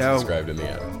available as Yeah. described in the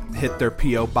ad. Hit their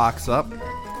P.O. box up.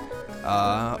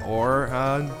 Or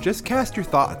just cast your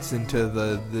thoughts into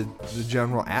the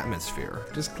general atmosphere.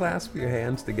 Just clasp your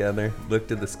hands together, look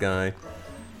to the sky,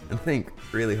 and think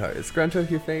really hard. Scrunch up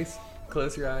your face,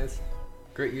 close your eyes,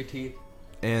 grit your teeth,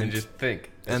 and just think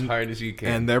as hard as you can.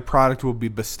 And their product will be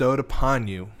bestowed upon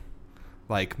you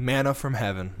like manna from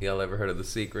heaven. Y'all ever heard of The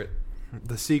Secret?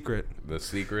 The secret. The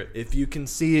Secret? If you can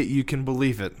see it, you can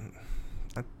believe it.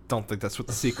 I don't think that's what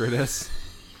the secret is.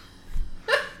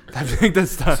 I think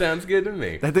that's the, Sounds good to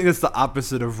me. I think that's the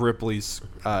opposite of Ripley's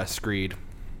Screed.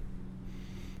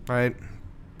 Right?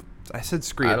 I said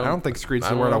Screed. I don't think Screed's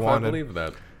the word I wanted. I believe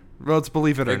that. Well, it's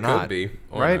Believe It or It Not. could be,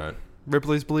 or right? not.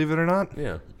 Ripley's Believe It or Not?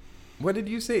 Yeah. What did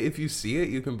you say? If you see it,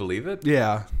 you can believe it?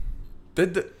 Yeah.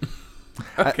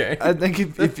 Okay. I think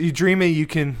if you dream it, you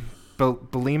can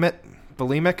believe it.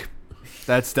 Bulimic?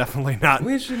 That's definitely not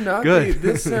We should not good. be.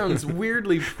 This sounds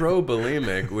weirdly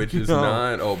pro-bulimic, which is No.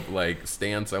 not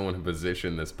stance I want to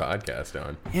position this podcast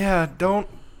on. Yeah, don't.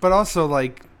 But also,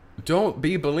 like, Don't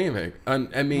be bulimic.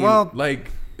 I mean, Well-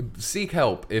 like, seek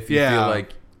help if you Yeah. feel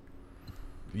like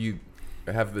you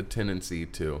have the tendency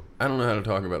to. I don't know how to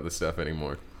talk about this stuff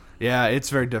anymore. Yeah, it's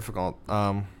very difficult.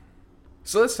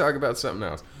 So let's talk about something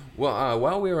else. Well,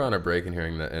 while we were on our break and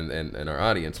hearing that, and our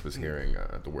audience was hearing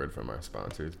the word from our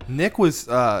sponsors. Nick was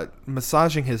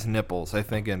massaging his nipples, I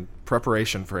think, in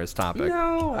preparation for his topic.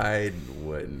 No, I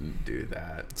wouldn't do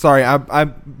that. Sorry,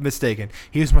 I'm mistaken.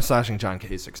 He was massaging John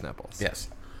Kasich's nipples. Yes.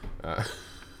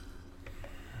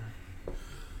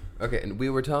 Okay, and we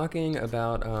were talking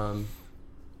about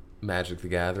Magic the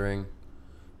Gathering,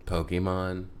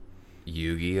 Pokemon,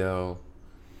 Yu-Gi-Oh,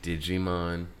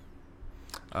 Digimon.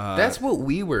 That's what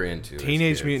we were into. as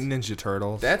Teenage kids. Mutant Ninja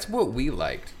Turtles. That's what we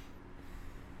liked.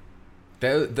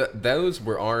 Those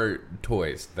were our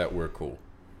toys that were cool.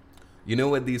 You know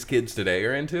what these kids today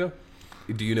are into?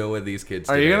 Do you know what these kids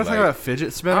Are today you going like? to talk about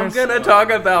fidget spinners? I'm going to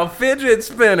talk about fidget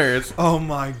spinners. Oh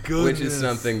my goodness. Which is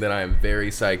something that I'm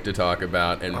very psyched to talk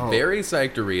about and very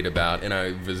psyched to read about. And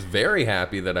I was very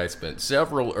happy that I spent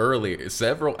several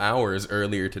hours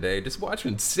earlier today just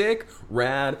watching sick,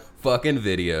 rad fucking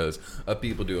videos of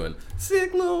people doing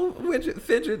sick little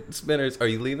fidget spinners. Are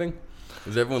you leaving?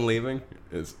 Is everyone leaving?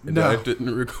 No. I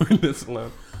didn't record this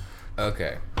alone.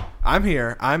 Okay. I'm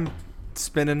here. I'm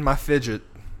spinning my fidget.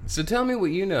 So tell me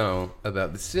what you know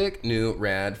about the sick, new,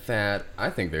 rad, fat, I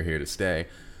think they're here to stay,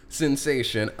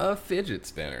 sensation of fidget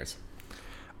spinners.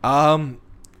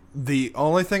 The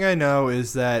only thing I know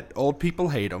is that old people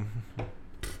hate them.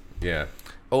 Yeah.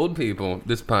 Old people,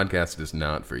 this podcast is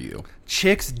not for you.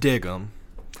 Chicks dig them.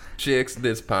 Chicks,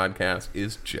 this podcast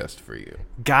is just for you.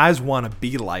 Guys want to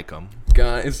be like them.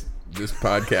 Guys, this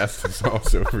podcast is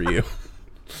also for you.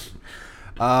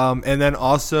 And then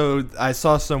also, I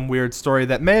saw some weird story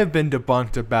that may have been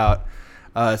debunked about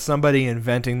somebody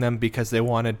inventing them because they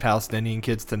wanted Palestinian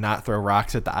kids to not throw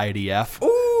rocks at the IDF.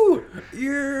 Ooh,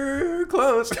 you're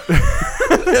close.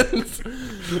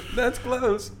 That's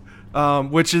close.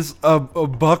 Which is a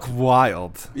buck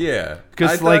wild. Yeah.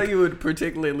 'Cause, I thought like- you would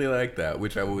particularly like that,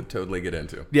 which I would totally get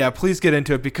into. Yeah, please get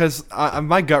into it because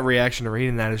my gut reaction to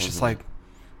reading that is just like,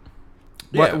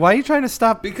 Yeah. why are you trying to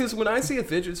stop? Because when I see a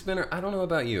fidget spinner, I don't know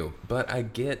about you, but I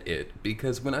get it.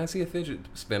 Because when I see a fidget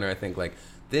spinner, I think, like,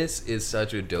 this is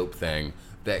such a dope thing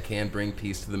that can bring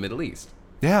peace to the Middle East.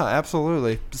 Yeah,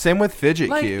 absolutely. Same with fidget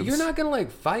Like, cubes. you're not gonna,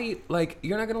 like, fight. Like,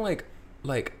 you're not gonna,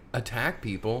 like attack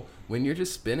people when you're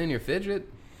just spinning your fidget.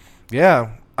 Yeah,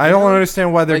 I don't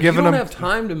understand why they're Like, giving you them. don't have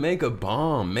time to make a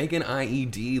bomb, make an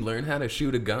IED, learn how to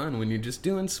shoot a gun when you're just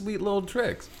doing sweet little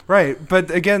tricks. Right, but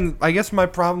again, I guess my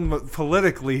problem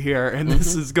politically here, and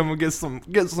this is gonna get some.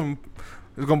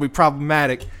 It's gonna be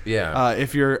problematic. Yeah.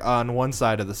 If you're on one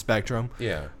side of the spectrum.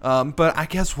 Yeah. But I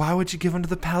guess why would you give them to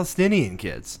the Palestinian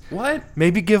kids? What?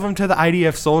 Maybe give them to the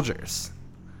IDF soldiers.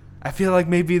 I feel like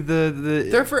maybe the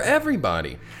They're for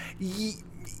everybody.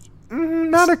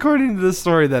 not according to the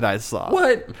story that I saw.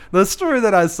 What? The story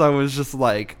that I saw was just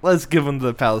like, let's give them to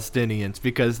the Palestinians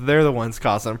because they're the ones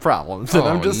causing problems. And Oh,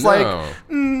 I'm just no. like,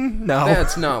 no.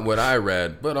 That's not what I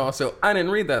read, but also I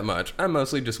didn't read that much. I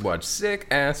mostly just watched sick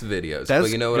ass videos. That's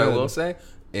but you know what I good. will say?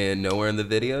 And nowhere in the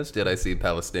videos did I see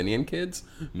Palestinian kids,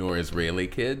 nor Israeli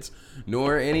kids,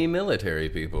 nor any military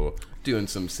people doing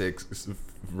some sick,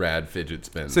 rad fidget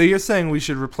spins. So you're saying we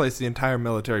should replace the entire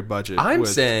military budget? I'm with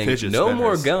saying fidget no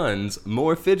more spinners? guns,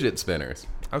 more fidget spinners.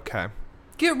 Okay.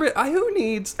 Get rid. Who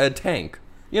needs a tank?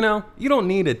 You know, you don't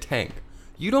need a tank.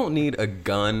 You don't need a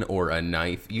gun or a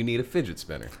knife. You need a fidget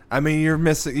spinner. I mean, you're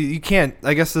missing. You can't.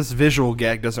 I guess this visual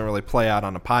gag doesn't really play out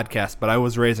on a podcast, but I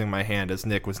was raising my hand as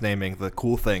Nick was naming the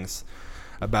cool things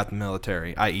about the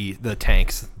military, i.e., the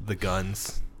tanks, the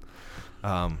guns,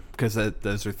 because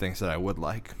those are things that I would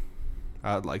like.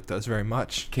 I would like those very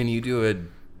much. Can you do a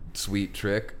sweet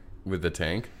trick with the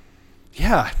tank?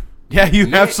 Yeah,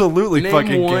 you absolutely name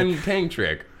fucking one can. tank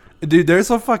trick. Dude, there's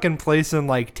a fucking place in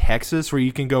like Texas where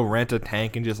you can go rent a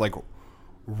tank and just like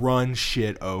run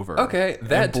shit over. Okay, and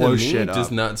that to blow me shit does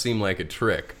up. not seem like a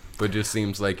trick, but just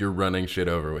seems like you're running shit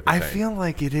over with a I tank. feel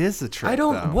like it is a trick. I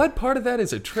don't. though. What part of that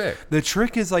is a trick? The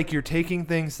trick is like you're taking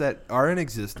things that are in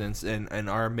existence and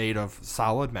are made of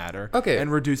solid matter, Okay.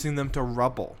 and reducing them to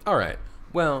rubble. All right.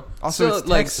 Well, Also, so it's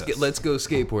like, Texas. let's go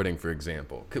skateboarding for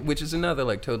example, which is another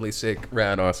like totally sick,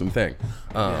 rad, awesome thing.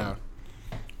 Yeah.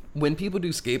 When people do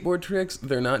skateboard tricks,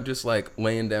 they're not just like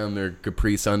laying down their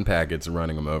Capri Sun packets and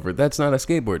running them over. That's not a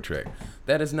skateboard trick.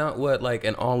 That is not what like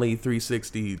an Ollie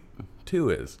 362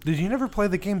 is. Did you never play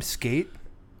the game Skate?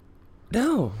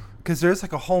 No. Because there's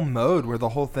like a whole mode where the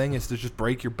whole thing is to just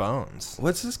break your bones.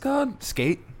 What's this called?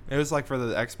 Skate. It was like for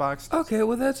the Xbox. Okay,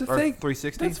 well that's a Or fake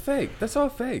 360? That's fake. That's all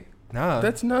fake. No.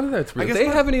 None of that's real. guess They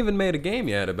my- haven't even made a game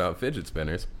yet about fidget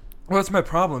spinners. Well, that's my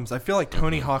problems. I feel like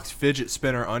Tony Hawk's Fidget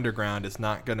Spinner Underground is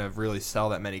not going to really sell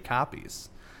that many copies.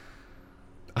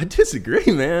 I disagree,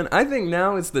 man. I think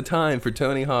now is the time for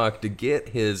Tony Hawk to get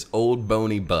his old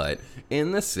bony butt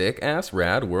in the sick-ass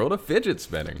rad world of fidget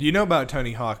spinning. You know about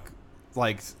Tony Hawk,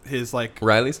 like, his, like...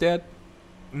 Riley's dad?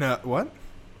 No, what?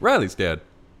 Riley's dad.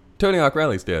 Tony Hawk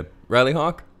Riley's dad. Riley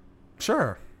Hawk?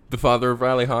 Sure. The father of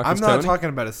Riley Hawk I'm is not Tony? talking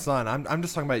about his son. I'm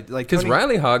just talking about, like... Because Tony-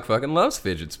 Riley Hawk fucking loves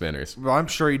fidget spinners. Well, I'm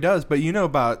sure he does, but you know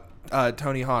about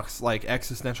Tony Hawk's, like,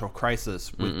 existential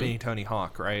crisis with being Tony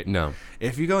Hawk, right? No.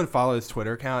 If you go and follow his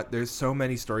Twitter account, there's so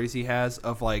many stories he has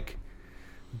of, like,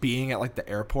 being at, like, the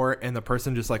airport and the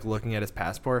person just, like, looking at his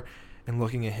passport and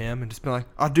looking at him and just being like,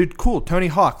 oh, dude, cool, Tony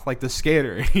Hawk, like, the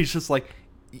skater. And he's just like,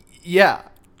 yeah,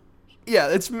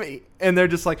 it's me. And they're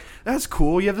just like, that's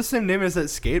cool. You have the same name as that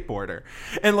skateboarder.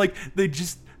 And, like, they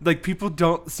just, like, people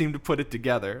don't seem to put it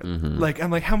together. Like,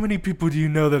 I'm like, how many people do you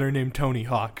know that are named Tony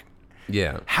Hawk?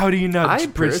 Yeah. How do you not I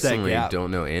bridge that personally gap?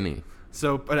 don't know any.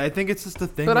 So, but I think it's just a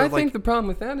thing. But where, I like, think the problem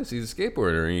with that is he's a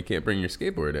skateboarder and you can't bring your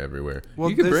skateboard everywhere. Well,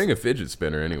 you can there's- bring a fidget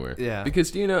spinner anywhere. Yeah.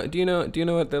 Because do you know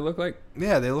what they look like?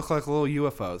 yeah, they look like little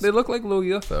UFOs. They look like little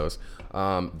UFOs.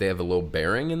 They have a little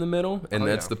bearing in the middle, and Oh,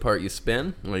 that's yeah. the part you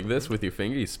spin like this with your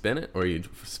finger. You spin it, or you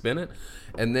spin it,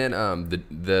 and then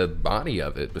the body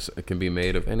of it can be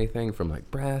made of anything from like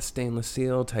brass, stainless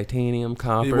steel, titanium,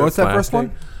 copper. What's that first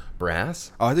plastic. one?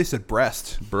 Brass. Oh, they said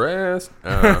breast. Brass.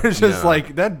 It's just no.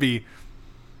 like that'd be.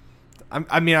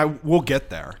 I mean, we'll get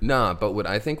there. Nah, but what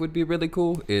I think would be really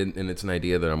cool, and it's an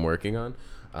idea that I'm working on,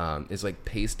 is like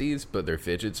pasties, but they're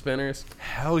fidget spinners.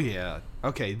 Hell yeah.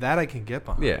 Okay, that I can get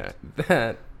behind. Yeah,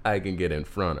 that I can get in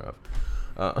front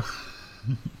of.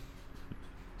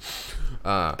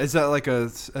 Is that like a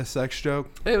sex joke?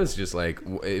 It was just like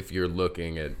if you're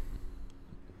looking at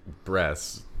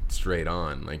breasts straight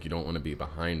on, like you don't want to be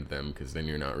behind them because then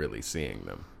you're not really seeing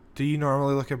them. Do you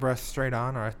normally look at breasts straight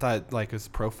on, or I thought like it's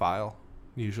profile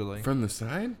usually? From the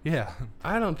side? Yeah.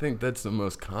 I don't think that's the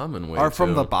most common way. Or from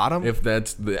to- the bottom? If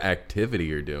that's the activity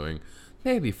you're doing.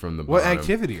 Maybe from the What bottom.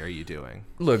 activity are you doing?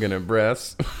 Looking at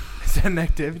breasts. Is that an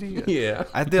activity? Yeah.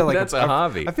 I feel like That's a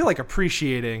hobby. I feel like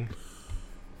appreciating.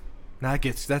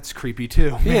 That's creepy too.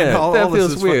 Man, Yeah, all that this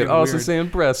feels is weird. fucking Also weird. saying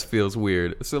breast feels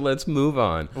weird. So let's move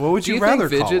on. What would Do you you rather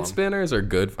think call fidget them? spinners are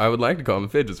good? I would like to call them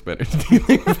fidget spinners. Do you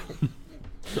think?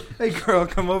 Hey girl,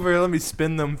 come over here. Let me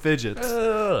spin them fidgets.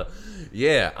 Ugh.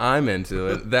 Yeah, I'm into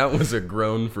it. That was a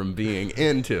groan from being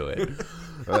into it.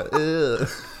 Ugh.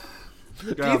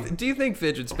 Do you think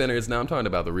fidget spinners? Now I'm talking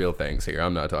about the real things here.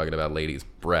 I'm not talking about ladies'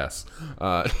 breasts.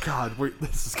 God,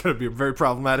 this is gonna be a very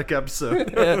problematic episode.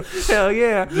 Hell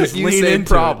yeah! Just You lean say into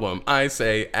problem. I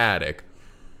say attic.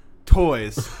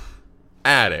 Toys.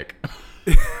 Attic.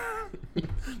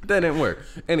 That didn't work.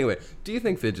 Anyway, do you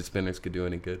think fidget spinners could do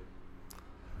any good?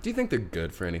 Do you think they're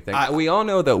good for anything? We all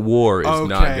know that war is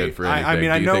not good for anything. I mean, Do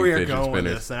I you know think where you're fidget going with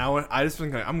spinners- this, and I just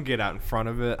think I'm gonna get out in front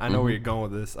of it. I know where you're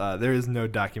going with this. There is no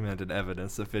documented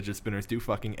evidence that fidget spinners do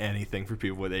fucking anything for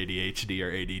people with ADHD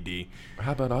or ADD.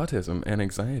 How about autism and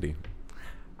anxiety?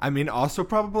 I mean, also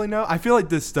probably no. I feel like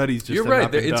this study's just You're have right.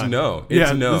 not been It's done. no.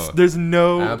 It's no. There's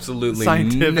no Absolutely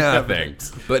scientific nothing.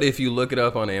 evidence. But if you look it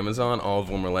up on Amazon, all of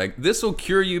them are like, "This will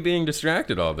cure you being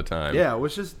distracted all the time." Yeah,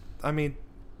 which is, I mean,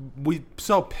 we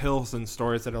sell pills in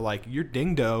stores that are like, your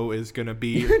dingo is gonna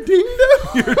be Your dingo.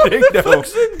 Your dingo.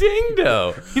 What's a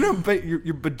dingo? You know, but your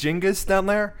bajingas down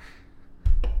there,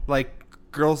 like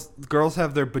girls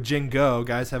have their bajingo,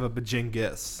 guys have a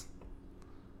bajingus.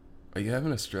 Are you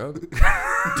having a stroke?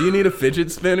 Do you need a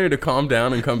fidget spinner to calm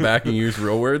down and come back and use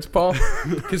real words, Paul?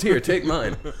 Because here, take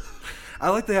mine. I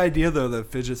like the idea though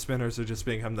that fidget spinners are just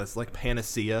become this like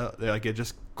panacea. They're like it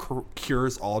just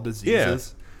cures all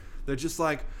diseases. They're just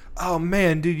like, oh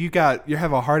man, dude, you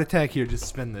have a heart attack here. Just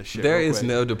spin this shit. There real is quick."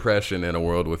 no depression in a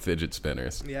world with fidget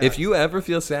spinners. Yeah. If you ever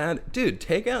feel sad, dude,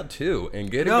 take out two and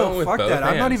get it No, going with fuck both that.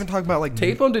 I'm not hands. even talking about like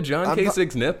Tape them to John I'm not-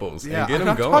 Kasich's nipples Yeah, and get I'm them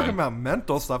not going. talking about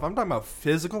mental stuff. I'm talking about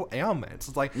physical ailments.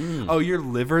 It's like, oh, your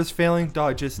liver's failing,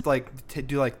 dog. Just like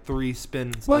do like 3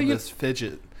 spins of this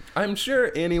fidget. I'm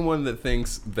sure anyone that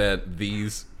thinks that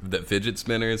that fidget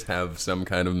spinners have some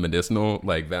kind of medicinal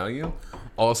like value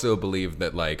also believe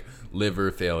that like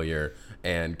liver failure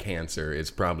and cancer is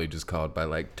probably just caused by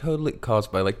like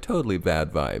totally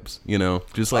bad vibes, you know?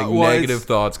 Just like Well, negative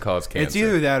thoughts cause cancer. It's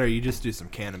either that or you just do some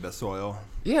cannabis oil.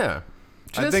 Yeah.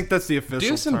 I think that's the official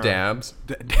Do some term. dabs.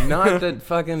 Not that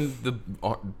fucking the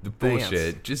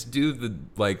bullshit. Just do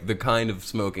the kind of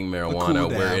smoking marijuana cool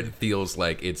where dab. it feels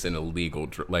like it's an illegal,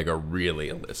 like a really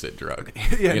illicit drug.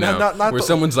 Yeah, you know, not where the-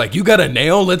 someone's like, "You got a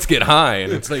nail? Let's get high,"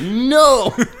 and it's like,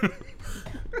 "No."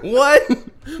 What?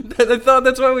 I thought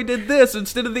that's why we did this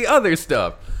instead of the other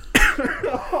stuff.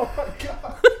 Oh my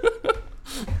god.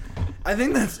 I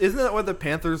think isn't that why the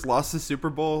Panthers lost the Super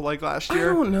Bowl like last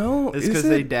year? I don't know. It's Is because it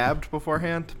they dabbed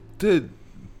beforehand. the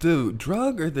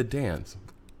drug or the dance?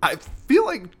 I feel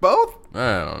like both,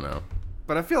 I don't know.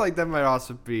 but I feel like that might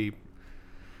also be.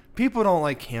 People don't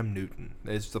like Cam Newton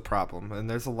is the problem, and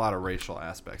there's a lot of racial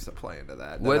aspects that play into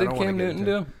that. What I did don't wanna Cam get Newton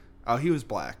into. do? Oh, he was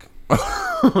black.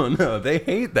 Oh no, they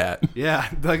hate that. Yeah,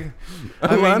 like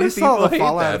A I lot mean, you of saw people the hate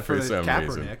fallout that for for some Kaepernick,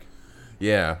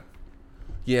 reason.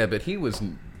 Yeah, but he was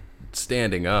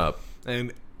standing up.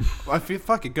 and I feel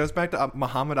it goes back to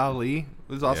Muhammad Ali,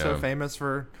 who's also Yeah. famous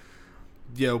for,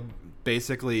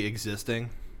 basically existing.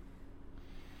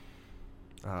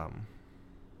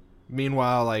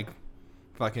 Meanwhile, like,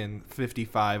 fucking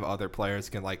 55 other players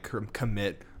can like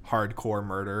commit hardcore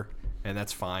murder, and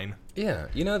that's fine. Yeah,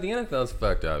 the NFL's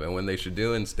fucked up, and what they should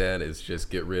do instead is just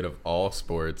get rid of all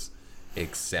sports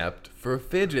except for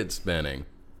fidget spinning.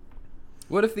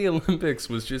 What if the Olympics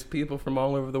was just people from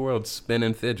all over the world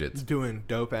spinning fidgets? Doing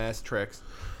dope ass tricks.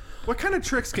 What kind of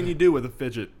tricks can you do with a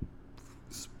fidget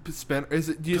spinner? Is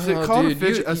it Oh, called dude, a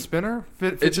fidget you- a spinner?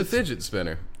 It's a fidget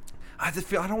spinner. I just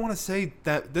feel I don't want to say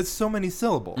that. There's so many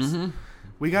syllables.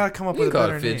 We gotta come up You with a call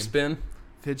better it name. fidget spin,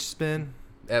 Fidget spin.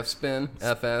 F spin,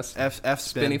 FS. F spin.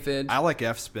 Spinny fidge. I like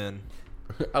F spin.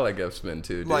 I like F spin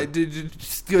too, dude. Like, dude,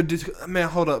 just go do. Man,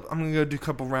 hold up. I'm gonna go do a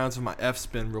couple rounds of my F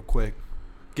spin real quick.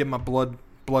 Get my blood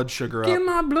sugar up. Get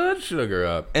my blood sugar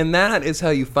up. And that is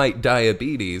how you fight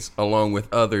diabetes along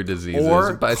with other diseases.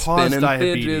 Or by cause spinning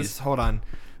diabetes. fidgets. Hold on.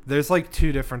 There's like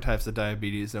two different types of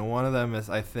diabetes, and one of them is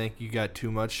I think you got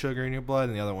too much sugar in your blood,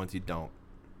 and the other ones you don't.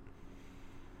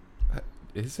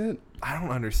 Is it? I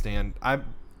don't understand. I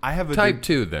have a Type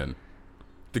 2 then.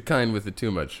 The kind with the too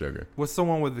much sugar. What's the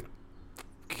one with the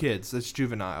kids? That's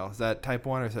juvenile. Is that type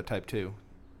 1 or is that type 2?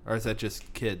 Or is that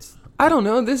just kids? I don't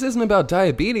know. This isn't about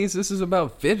diabetes. This is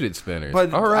about fidget spinners.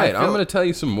 But all right, I I'm feel- going to tell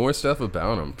you some more stuff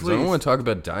about them because I don't Please. want to talk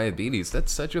about diabetes.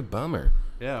 That's such a bummer.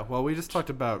 Yeah, well, we just talked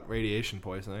about radiation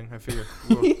poisoning. I figure.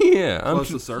 Yeah, Close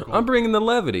the circle. I'm bringing the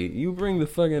levity. You bring the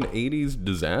fucking 80s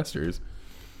disasters.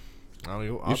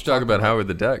 You I'll should talk about Howard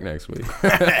the Duck next week.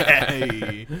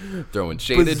 Hey. Throwing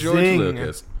shade at George Bazing.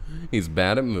 Lucas. He's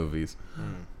bad at movies.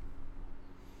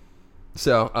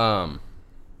 So,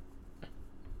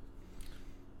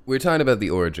 we're talking about the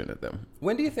origin of them.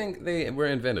 When do you think they were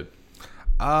invented?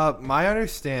 My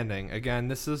understanding, again,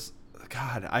 this is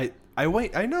God. I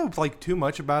know like too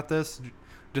much about this,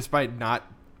 despite not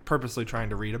purposely trying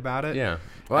to read about it. Yeah.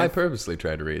 Well, I purposely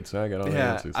tried to read, so I got all the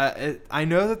Yeah, answers. I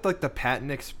know that like the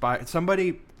patent expired.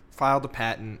 Somebody filed a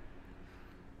patent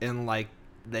in like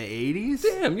the 80s.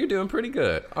 Damn, you're doing pretty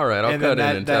good. All right, I'll And cut then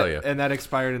in and tell you. And that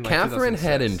expired in like Catherine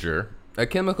 2006. Hedinger, a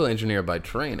chemical engineer by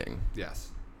training,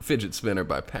 Yes. fidget spinner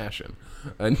by passion,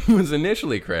 and was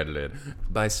initially credited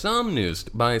by some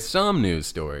news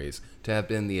stories to have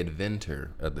been the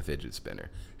inventor of the fidget spinner.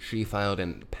 She filed a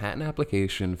patent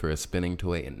application for a spinning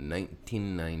toy in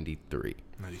 1993.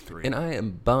 93. And I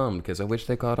am bummed because I wish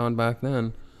they caught on back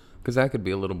then. Because that could be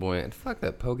a little boy. And fuck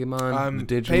that Pokemon,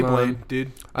 Digimon. Beyblade,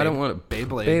 dude. I don't want to.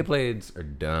 Beyblade. Beyblades are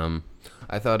dumb.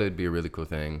 I thought it'd be a really cool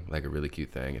thing, like a really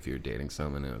cute thing, if you were dating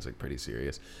someone and it was like pretty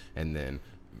serious, and then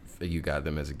you got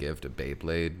them as a gift a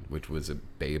Beyblade, which was a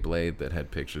Beyblade that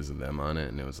had pictures of them on it,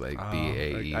 and it was like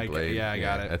BAE Blade. yeah, I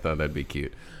got it. I thought that'd be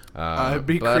cute. It'd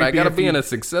be but I creepy gotta if be in you- a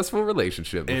successful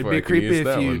relationship It'd before be I can creepy use if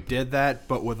that you one. did that,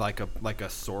 but with like a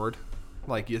sword.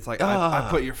 Like it's like I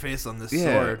put your face on this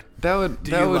sword. That would.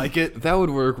 Do that you would, like it? That would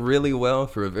work really well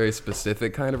for a very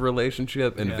specific kind of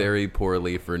relationship, and Yeah. very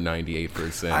poorly for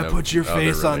 98%. I of put your other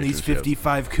face on these relationships.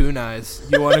 55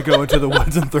 kunais. You want to go into the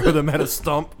woods and throw them at a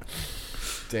stump?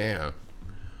 Damn.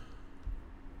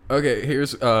 Okay,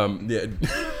 here's yeah.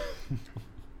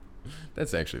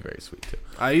 That's actually very sweet too.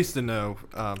 I used to know.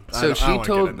 So I don't she wanna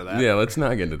told. Get into that. Yeah, let's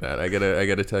not get into that. I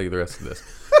gotta tell you the rest of this.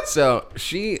 So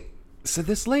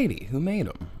this lady who made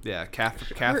them. Yeah,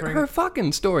 Catherine. Her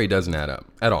fucking story doesn't add up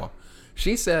at all.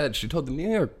 She told the New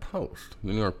York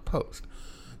Post,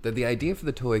 that the idea for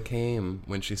the toy came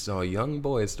when she saw young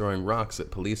boys throwing rocks at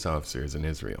police officers in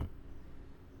Israel.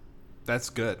 That's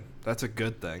good. That's a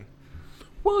good thing.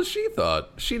 Well, she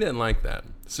thought she didn't like that.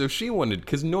 So she wanted,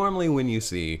 because normally when you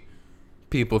see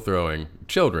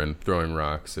children throwing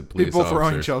rocks at police People officers.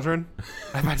 throwing children.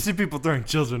 If I see people throwing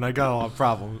children, I got a lot of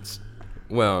problems.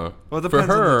 Well, Well, it for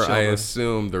depends on the her, I children.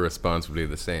 assume the response would be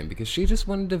the same because she just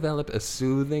wanted to develop a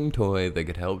soothing toy that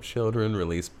could help children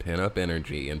release pin-up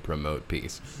energy and promote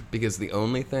peace. Because the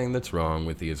only thing that's wrong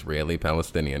with the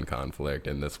Israeli-Palestinian conflict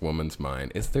in this woman's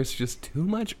mind is there's just too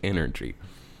much energy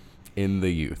in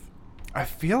the youth. I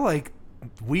feel like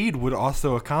weed would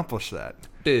also accomplish that.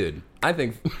 Dude, I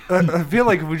think... I feel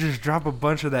like if we just drop a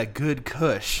bunch of that good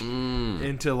kush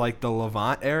into like the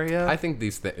Levant area. I think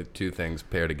these two things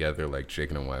pair together like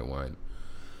chicken and white wine.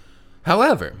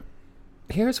 However,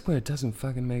 here's where it doesn't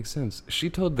fucking make sense.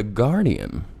 She told The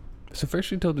Guardian. So first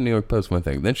she told the New York Post one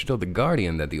thing. Then she told The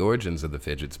Guardian that the origins of the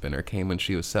fidget spinner came when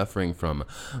she was suffering from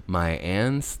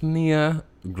myasthenia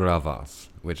gravis,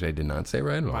 which I did not say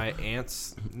right at all. my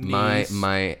aunt's My niece.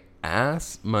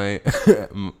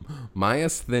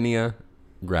 myasthenia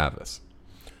gravis.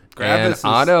 Gravis An is-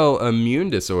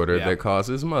 autoimmune disorder Yeah. that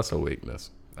causes muscle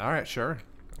weakness. All right, sure.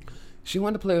 She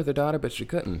wanted to play with her daughter, but she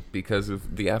couldn't because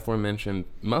of the aforementioned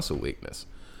muscle weakness.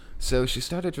 So she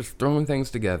started just throwing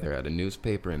things together out of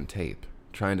newspaper and tape,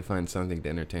 trying to find something to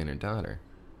entertain her daughter.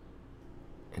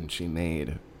 And she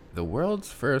made the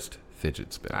world's first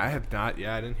fidget spinner. I have not.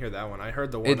 Yeah, I didn't hear that one. I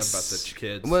heard the one about the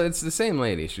kids. Well, it's the same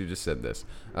lady. She just said this.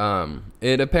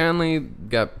 It apparently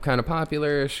got kind of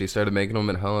popular. She started making them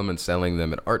at home and selling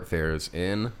them at art fairs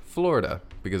in Florida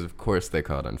because, of course, they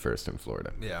caught on first in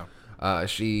Florida. Yeah.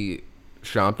 She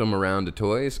shopped them around to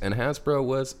toys, and Hasbro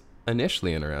was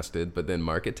initially interested, but then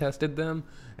market tested them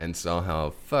and saw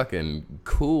how fucking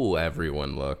cool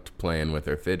everyone looked playing with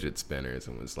their fidget spinners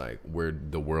and was like,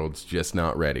 the world's just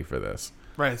not ready for this.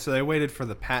 Right. So they waited for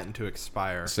the patent to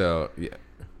expire. So, yeah.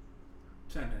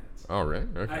 10 minutes. All right.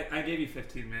 Okay. I gave you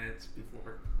 15 minutes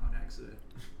before on accident.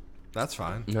 That's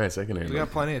fine. Nice, I can handle We it.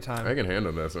 got plenty of time. I can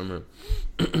handle this.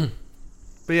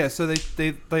 But yeah, so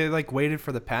they like waited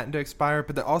for the patent to expire,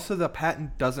 but also the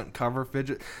patent doesn't cover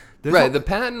fidget. There's Right, all- the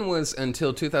patent was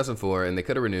until 2004, and they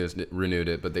could have renewed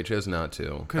it, but they chose not to.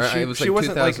 Or Because it was she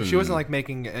wasn't 2000 she wasn't like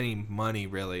making any money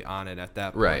really on it at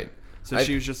that point. Right. So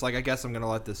she was just like, I guess I'm gonna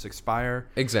let this expire.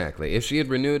 Exactly. If she had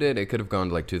renewed it, it could have gone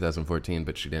to like 2014,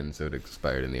 but she didn't, so it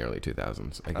expired in the early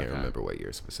 2000s. I can't Okay. remember what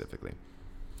year specifically.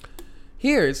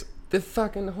 Here's the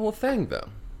fucking whole thing, though.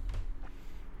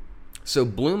 So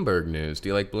Bloomberg News. Do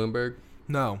you like Bloomberg?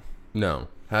 No. No.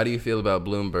 How do you feel about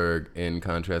Bloomberg in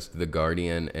contrast to The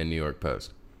Guardian and New York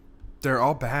Post? They're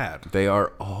all bad. They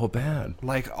are all bad.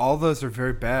 Like all those are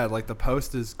very bad. Like the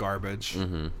Post is garbage.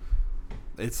 Mm-hmm.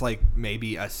 It's like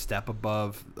maybe a step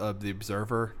above the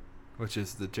Observer, which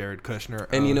is the Jared Kushner.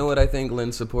 And you know what I think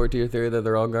lends support to your theory that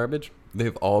they're all garbage?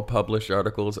 They've all published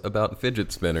articles about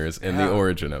fidget spinners and the Yeah.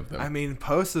 origin of them. I mean,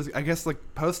 Post is. I guess like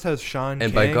Post has Sean.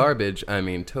 and King. by garbage, I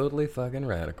mean totally fucking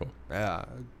radical. Yeah,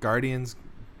 Guardian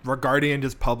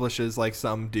just publishes like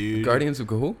some dude. Guardians of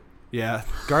Gahul? Yeah,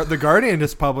 the Guardian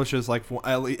just publishes like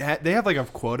they have like a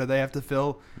quota they have to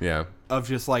fill Yeah. of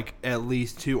just like at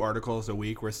least 2 articles a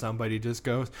week where somebody just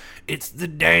goes, "It's the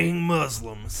dang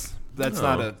Muslims." That's No.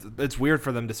 not a. It's weird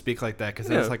for them to speak like that because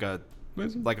Yeah. it's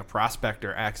like a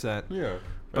prospector accent. Yeah. Are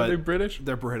But- they British?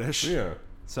 They're British. Yeah.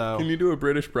 So Can you do a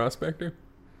British prospector?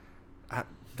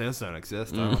 those don't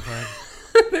exist. I don't think.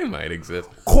 They might exist.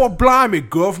 God blimey,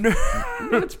 governor!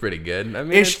 That's pretty good. I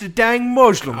mean, It's the dang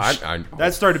Muslims. I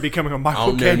That started becoming a I Michael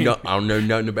don't, know, Caine. I don't know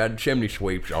nothing about the chimney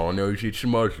sweeps. All I know is it's the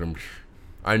Muslims.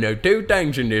 I know 2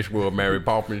 things in this world, Mary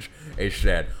Poppins. It's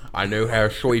that I know how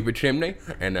to sweep a chimney,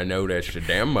 and I know that's the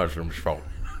damn Muslims' fault.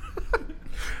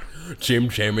 Chim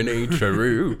chimney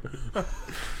Charu.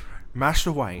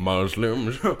 Master Wayne.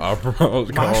 Muslims are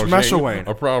causing Master Wayne,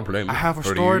 a problem. I have a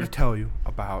for story you. to tell you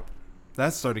about.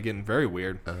 That started getting very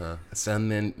weird. Some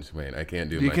men. Wait, I can't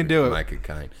do. You can do it. Micah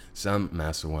Kine. Some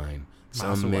Master Wine. Some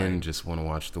Master men Wayne. just want to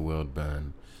watch the world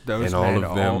burn. Those and all men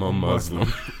of them all are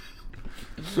Muslim.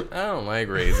 I don't like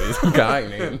racist guy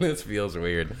name. This feels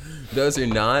weird. Those are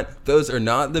not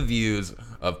the views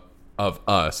of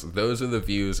us. Those are the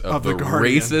views of the the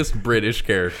Guardian. racist British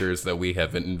characters that we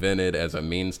have invented as a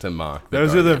means to mock.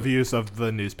 Those are the Guardian. views of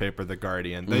the newspaper, The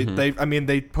Guardian.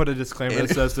 They put a disclaimer that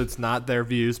says it's not their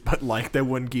views, but like they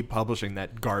wouldn't keep publishing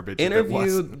that garbage. if it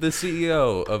was. Interviewed the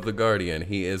CEO of the Guardian.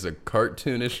 He is a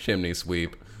cartoonish chimney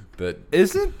sweep. That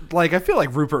Isn't like I feel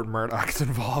like Rupert Murdoch's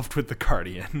involved with The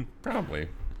Guardian. probably.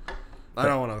 I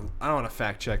don't want to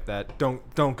fact check that. Don't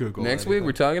Google. Next week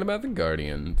we're talking about the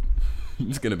Guardian.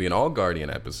 It's going to be an all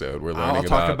Guardian episode. We're learning I'll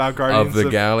talk about Guardians of the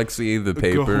of Galaxy, the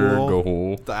paper,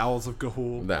 Gahul, the Owls of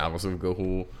Gahul. the Owls of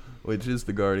Gahul, which is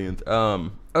the Guardians.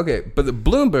 Okay, but the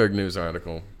Bloomberg News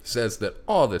article says that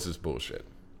all this is bullshit.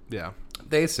 Yeah.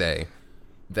 They say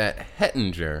that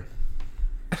Hettinger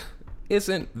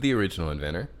isn't the original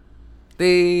inventor.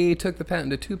 They took the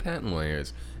patent to 2 patent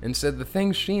lawyers and said the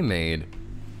thing she made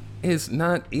is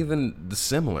not even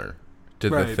similar to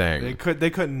the thing.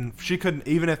 She couldn't,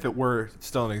 even if it were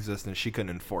still in existence, she couldn't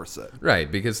enforce it.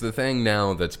 Right, because the thing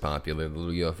now that's popular, the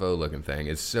little UFO-looking thing,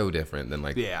 is so different than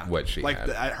what she had.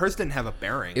 Hers didn't have a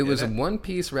bearing. It was a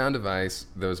one-piece round device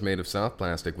that was made of soft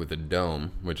plastic with a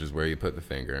dome, which is where you put the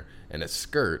finger, and a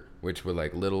skirt, which were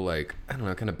like little, like, I don't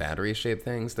know, kind of battery-shaped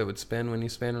things that would spin when you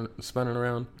spun it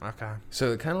around. Okay.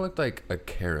 So it kind of looked like a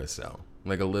carousel,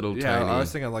 like a little tiny. Yeah, I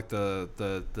was thinking like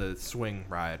the swing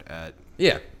ride at.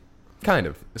 Yeah, kind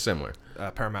of similar.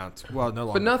 Paramount. Well, no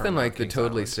longer. But nothing Paramount, like the Kings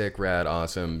totally Island. sick, rad,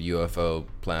 awesome UFO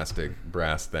plastic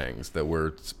brass things that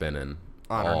we're spinning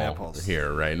On our all nipples.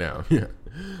 here right now.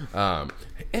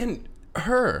 And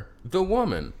her, the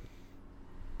woman,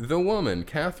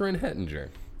 Catherine Hettinger.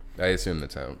 I assume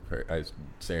that's how I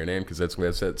say her name because that's the way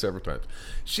I've said it several times.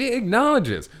 She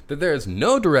acknowledges that there is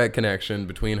no direct connection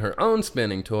between her own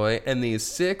spinning toy and these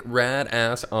sick, rad,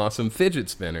 ass, awesome fidget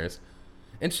spinners.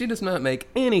 And she does not make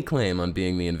any claim on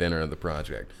being the inventor of the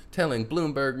project, telling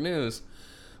Bloomberg News,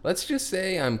 let's just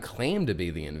say I'm claimed to be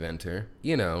the inventor.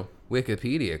 You know,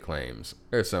 Wikipedia claims,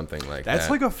 or something like That's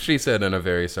that. like she said in a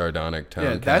very sardonic tone.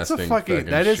 Yeah, that's a casting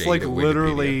that is shade like at Wikipedia.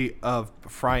 literally a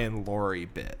Fry and Laurie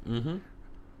bit. Mm-hmm.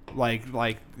 Like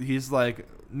he's like,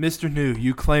 Mr. New,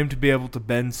 you claim to be able to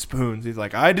bend spoons. He's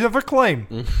like, I never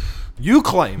claim. You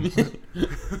claim.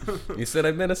 You said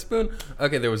I bent a spoon?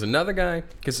 Okay, there was another guy,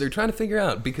 because they're trying to figure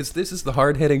out, because this is the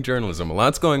hard-hitting journalism. A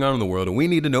lot's going on in the world, and we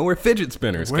need to know where fidget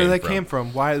spinners came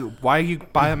from. Why you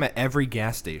buy them at every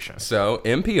gas station? So,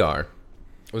 NPR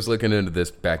was looking into this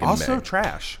back in Also May.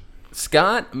 trash.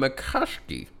 Scott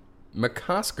McCoskey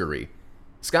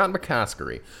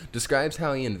describes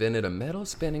how he invented a metal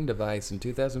spinning device in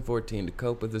 2014 to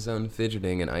cope with his own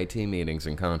fidgeting in IT meetings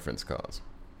and conference calls.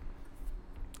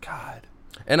 God.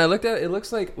 And I looked at it, it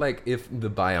looks like if the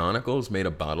Bionicles made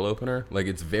a bottle opener, like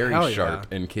it's very Hell sharp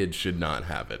yeah. and kids should not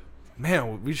have it.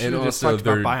 Man, we should And have just also talked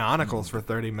about they're- Bionicles for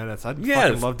 30 minutes. I'd Yes.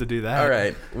 fucking love to do that. All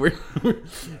right, we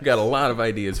got a lot of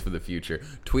ideas for the future.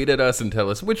 Tweet at us and tell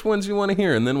us which ones you want to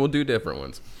hear, and then we'll do different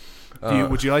ones.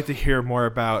 Would you like to hear more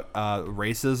about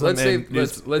racism Let's in save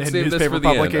let's in save this newspaper for the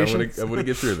end. publications? I want to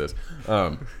get through this.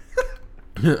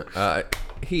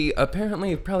 He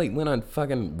apparently probably went on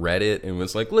fucking Reddit and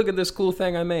was like, "Look at this cool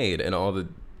thing I made," and all the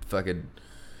fucking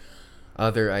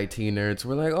other IT nerds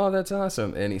were like, "Oh, that's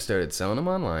awesome!" And he started selling them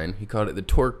online. He called it the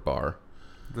Torque Bar.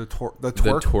 The The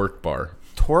torque Torque Bar.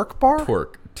 torque bar?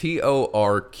 Torque.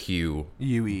 TORQ.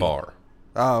 UE. Bar.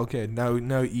 Oh, okay. No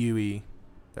UE.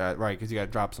 Right, because you got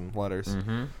to drop some letters.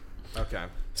 Mm-hmm. Okay.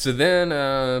 So then,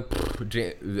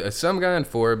 some guy in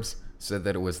Forbes said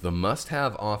that it was the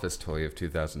must-have office toy of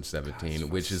 2017,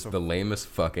 which is the lamest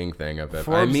fucking thing I've ever.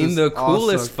 Forbes I mean, is the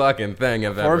coolest also- fucking thing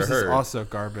I've Forbes ever heard. is also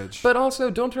garbage. But also,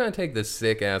 don't try and take this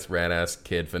sick-ass, rat-ass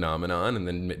kid phenomenon and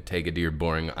then take it to your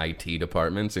boring IT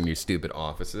departments and your stupid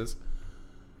offices.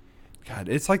 God,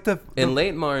 it's like the In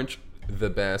late March, the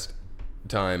best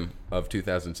time of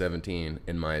 2017,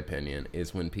 in my opinion,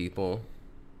 is when people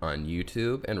on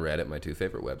YouTube and Reddit, my two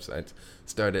favorite websites,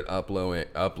 started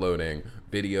uploading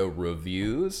video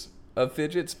reviews of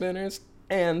fidget spinners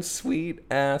and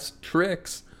sweet-ass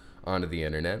tricks onto the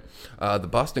internet. The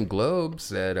Boston Globe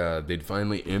said they'd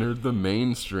finally entered the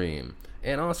mainstream.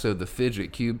 And also, the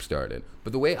fidget cube started.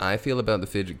 But the way I feel about the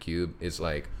fidget cube is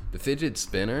like, the fidget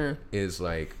spinner is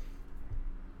like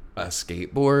a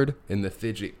skateboard, and the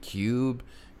fidget cube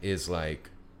is like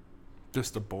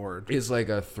just a board. is like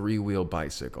a 3-wheel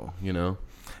bicycle, you know?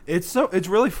 It's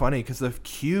really funny because the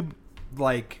cube,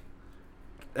 like,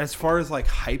 as far as like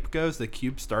hype goes, the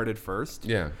cube started first.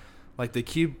 Yeah. Like the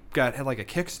cube had like a Yeah,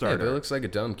 Kickstarter. but it looks like a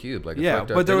dumb cube. Like a Yeah,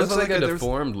 fucked up, but there it was looks like like a there was-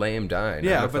 deformed, lame die. not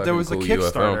Yeah, a but there fucking was a cool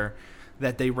Kickstarter UFO.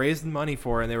 that they raised money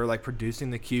for, and they were like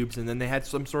producing the cubes, and then they had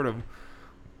some sort of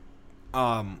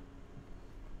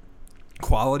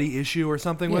quality issue or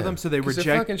something with Yeah, them, so they 'cause they're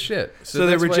reject. fucking shit. So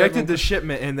they that's why rejected everyone- the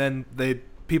shipment, and then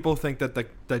people think that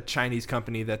the Chinese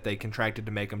company that they contracted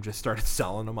to make them just started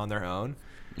selling them on their own,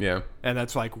 Yeah. and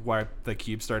that's like why the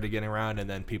cube started getting around, and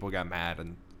then people got mad,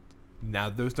 and now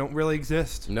those don't really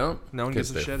exist No. No one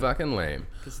gives a they're shit. fucking lame.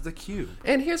 because it's a cube.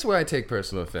 And here's where I take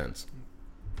personal offense.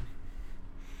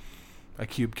 A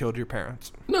cube killed your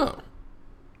parents. No.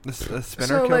 The spinner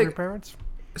So, killed like, your parents.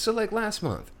 So, like, last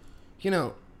month,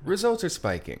 results are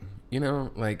spiking.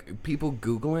 Like, people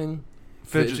Googling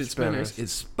Fidget fidget spinners spinners.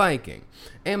 is spiking.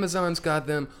 Amazon's got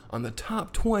them on the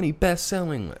top 20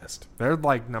 best-selling list. They're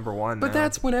like number one. But now.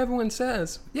 that's when everyone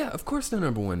says, yeah, of course they're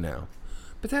number one now.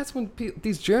 But that's when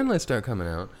these journalists start coming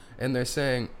out, and they're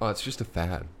saying, oh, it's just a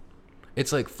fad.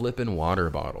 It's like flipping water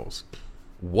bottles.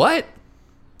 What?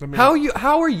 I mean,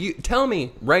 How are you? Tell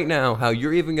me right now how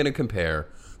you're even going to compare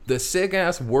the sick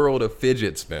ass world of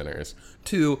fidget spinners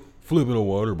to flipping a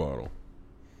water bottle.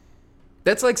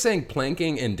 That's like saying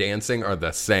planking and dancing are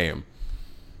the same.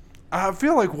 I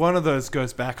feel like one of those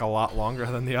goes back a lot longer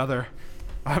than the other.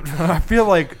 I feel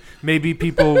like maybe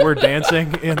people were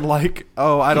dancing in like,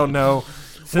 I don't know.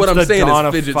 Since What I'm the saying dawn is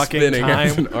of fidget fucking spinning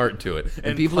has time. an art to it. And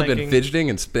And people have been planking. fidgeting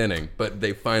and spinning, but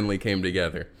they finally came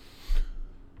together.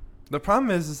 The problem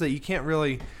is that you can't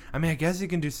really. I mean, I guess you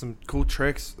can do some cool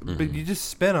tricks, but you just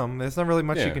spin them. There's not really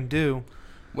much Yeah. you can do.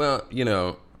 Well,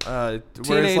 Whereas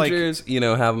teenagers,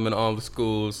 have them in all the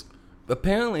schools.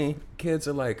 Apparently, kids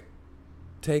are like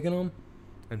taking them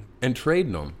and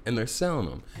trading them, and they're selling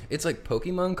them. It's like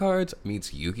Pokemon cards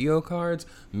meets Yu-Gi-Oh cards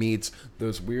meets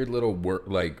those weird little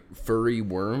furry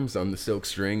worms on the silk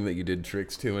string that you did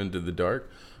tricks to into the dark.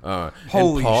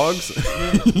 Holy and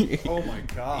Pogs. oh my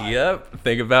god! Yep,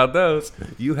 think about those.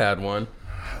 You had one.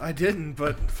 I didn't,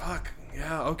 but fuck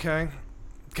yeah. Okay.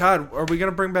 God, are we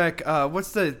gonna bring back?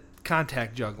 What's the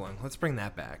contact juggling? Let's bring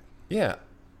that back. Yeah,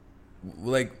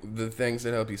 like the things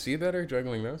that help you see better.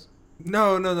 Juggling those.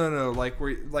 No. Like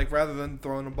rather than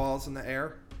throwing the balls in the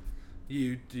air,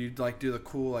 you like do the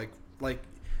cool like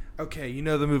okay, you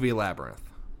know the movie Labyrinth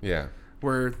Yeah.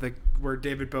 where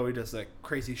David Bowie does that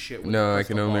crazy shit with No, the I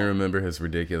crystal can only ball. remember his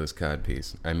ridiculous cod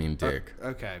piece. I mean, dick.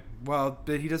 Okay. Well,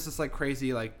 but he does this like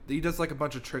crazy he does like a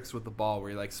bunch of tricks with the ball where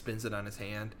he like spins it on his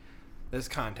hand. There's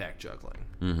contact juggling.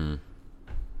 Mm-hmm.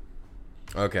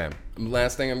 Okay.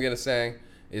 Last thing I'm going to say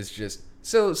is just,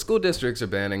 so school districts are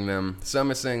banning them. Some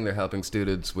are saying they're helping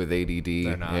students with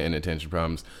ADD not. and attention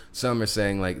problems. Some are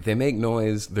saying, like, they make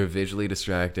noise, they're visually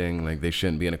distracting, like, they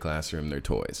shouldn't be in a classroom, they're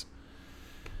toys.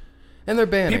 And they're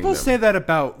banning People them. say that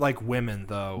about like women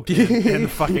though in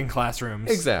fucking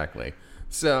classrooms. Exactly.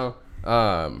 So,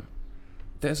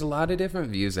 there's a lot of different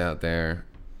views out there.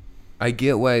 I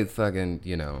get why fucking,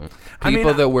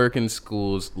 people that work in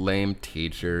schools, lame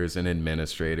teachers and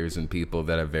administrators and people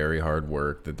that have very hard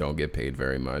work that don't get paid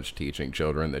very much teaching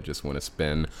children that just want to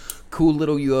spin cool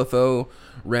little UFO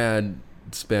rad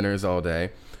spinners all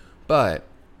day. But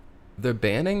they're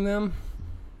banning them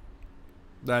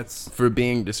That's for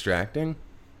being distracting.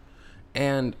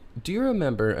 And do you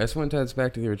remember, I just want to tie this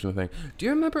back to the original thing. Do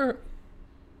you remember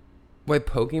why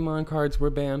Pokemon cards were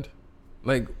banned?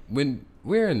 Like, when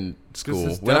we're in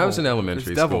school, when I was in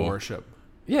elementary devil school. worship.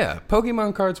 Yeah,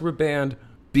 Pokemon cards were banned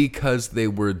because they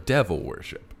were devil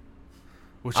worship.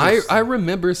 Which I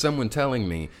remember someone telling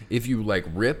me if you like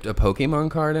ripped a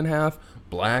Pokemon card in half,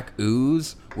 black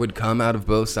ooze would come out of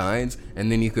both sides,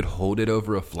 and then you could hold it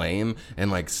over a flame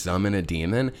and like summon a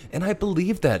demon. And I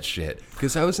believed that shit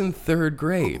because I was in 3rd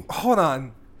grade. Hold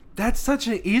on. That's such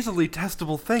an easily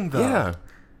testable thing though. Yeah.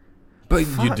 But you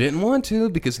Fuck. didn't want to,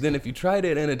 because then if you tried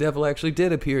it and a devil actually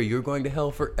did appear, you're going to hell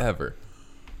forever.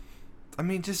 I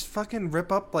mean, just fucking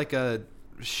rip up like a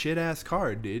shit ass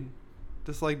card, dude.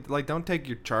 Just like don't take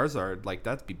your Charizard, like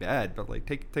that'd be bad, but like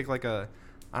take like a,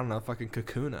 I don't know, fucking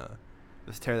Kakuna.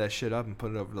 Just tear that shit up and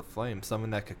put it over the flame.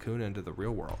 Summon that Kakuna into the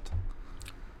real world.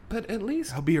 But at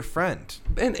least, He'll be your friend.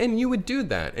 and you would do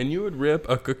that, and you would rip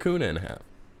a Kakuna in half.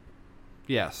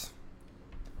 Yes.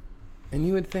 And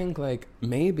you would think, like,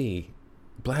 maybe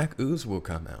black ooze will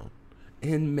come out,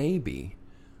 and maybe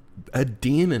a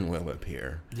demon will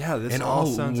appear. Yeah, this and all I'll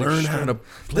sounds learn how to extreme.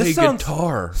 play This sounds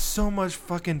guitar. so much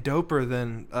fucking doper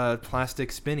than a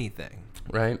plastic spinny thing.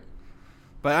 Right?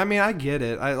 But I mean, I get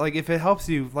it. I like if it helps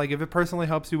you, like if it personally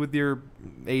helps you with your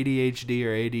ADHD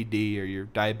or ADD or your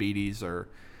diabetes or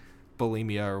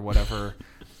bulimia or whatever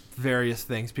various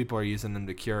things people are using them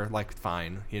to cure, like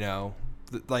fine,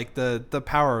 like the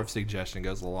power of suggestion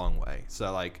goes a long way.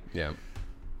 So like Yeah.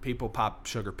 people pop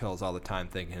sugar pills all the time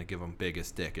thinking to give them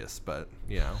biggest dickus, but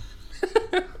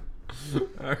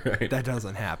All right. that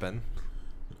doesn't happen.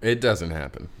 It doesn't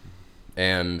happen.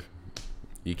 And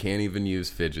you can't even use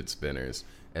fidget spinners,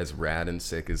 as rad and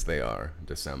sick as they are,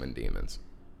 to summon demons.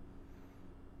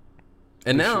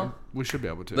 And now, we should be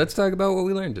able to. let's talk about what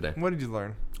we learned today. What did you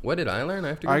learn? What did I learn? I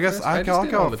have to go I guess first? I'll just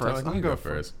did go all the first. talking. I'll You go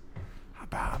first. How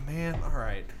about, man? All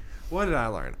right. What did I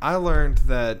learn? I learned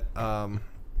that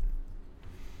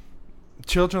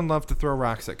children love to throw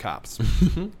rocks at cops,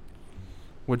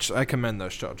 which I commend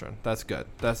those children. That's good.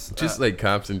 That's Just like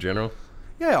cops in general.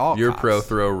 yeah, all You're cops. pro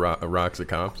throw rocks at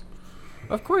cops?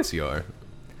 Of course you are.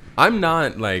 I'm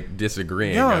not, like,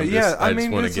 disagreeing. No, I just want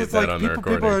to it's get just that like on the people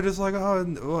recording. are just like,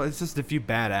 oh, well, it's just a few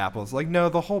bad apples. Like, no,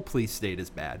 the whole police state is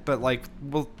bad. But like,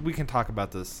 we can talk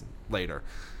about this later.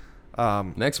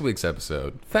 Next week's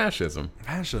episode: fascism.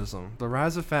 Fascism. The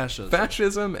rise of fascism.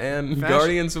 Fascism and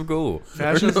Guardians of Ghoul.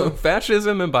 Fascism. Or no,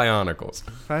 fascism and Bionicles.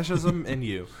 Fascism and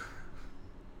you.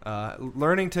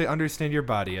 Learning to understand your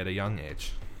body at a young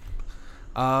age.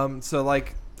 So,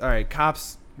 like, all right,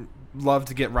 cops love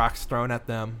to get rocks thrown at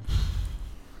them.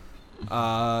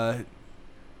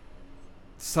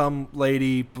 Some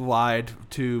lady lied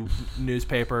to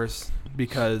newspapers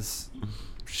because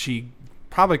she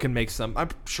probably can make some. I'm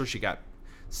sure she got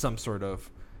some sort of.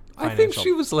 I think she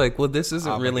financial was like, well, this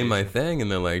isn't really my obligation. thing.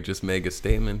 And they're like, just make a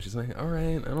statement. She's like, all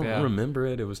right, I don't Yeah. remember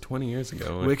it. It was 20 years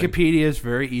ago. I think. Wikipedia is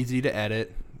very easy to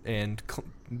edit and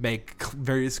make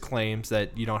various claims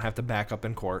that you don't have to back up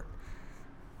in court.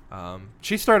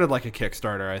 She started like a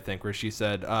Kickstarter, I think, where she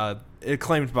said it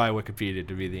claimed by Wikipedia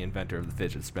to be the inventor of the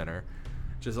fidget spinner,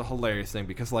 which is a hilarious thing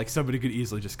because like somebody could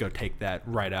easily just go take that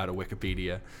right out of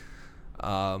Wikipedia.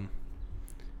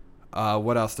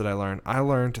 What else did I learn? I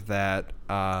learned that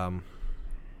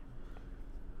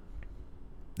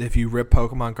if you rip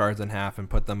Pokemon cards in half and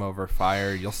put them over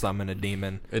fire, you'll summon a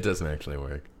demon. It doesn't actually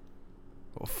work.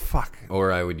 Well, fuck.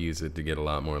 Or I would use it to get a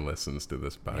lot more listens to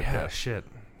this podcast. Yeah, shit.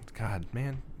 God,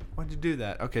 man. Why'd you do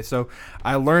that? Okay, so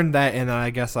I learned that, and then I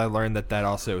guess I learned that that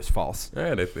also is false. All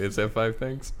right, is that 5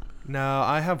 things? No,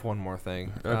 I have one more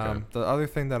thing. Okay. The other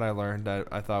thing that I learned that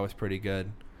I thought was pretty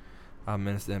good, and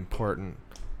it's important,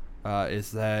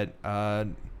 is that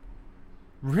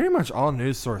pretty much all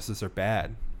news sources are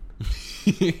bad.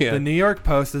 Yeah. The New York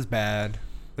Post is bad.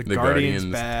 The Guardian's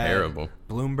bad. Terrible.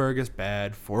 Bloomberg is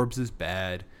bad. Forbes is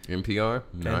bad. NPR?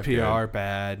 Not NPR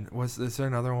bad. Is there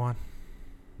another one?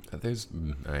 good. There's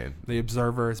 9. The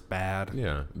Observer is bad.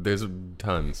 Yeah, there's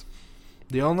tons.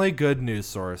 The only good news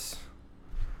source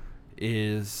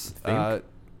is Think?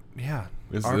 yeah,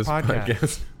 Is our this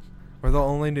podcast? We're the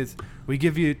only news. We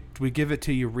give it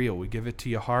to you real. We give it to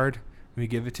you hard. We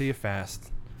give it to you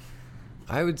fast.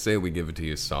 I would say we give it to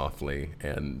you softly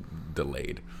and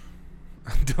delayed.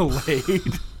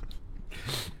 Delayed.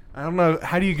 I don't know.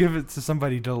 How do you give it to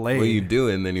somebody delayed? Well, you do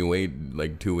it, and then you wait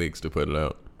like 2 weeks to put it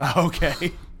out.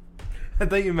 Okay. I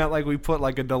thought you meant like we put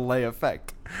like a delay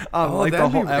effect on like the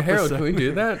that'd whole be- episode. Harold, can we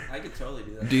do that? I could totally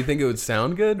do that. Do you think it would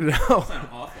sound good? No. Sound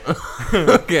awful.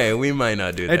 Okay, we might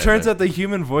not do that. It turns then. out the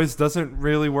human voice doesn't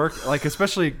really work. Like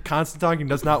especially constant talking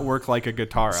does not work like a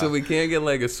guitar. So we can't get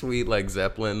like a sweet like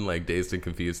Zeppelin like Dazed and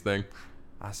Confused thing.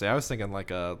 I see. I was thinking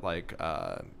like a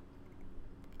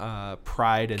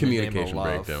Pride in the Name of Communication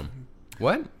Love breakdown.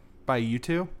 What? by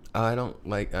U2. I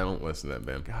don't listen to that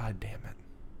band. God damn it.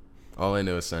 All I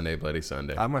know is Sunday Bloody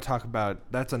Sunday. I'm gonna talk about.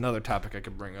 That's another topic I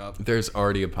could bring up. There's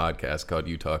already a podcast called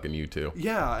You Talking You Too.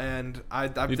 Yeah, and they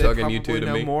talking probably U2 to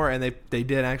know me? more, and they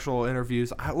did actual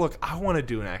interviews. I want to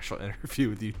do an actual interview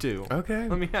with you too. Okay.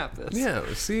 Let me have this. Yeah,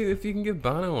 see if you can get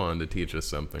Bono on to teach us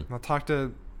something. I'll talk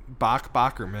to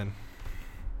Bachman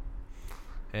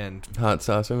and Hot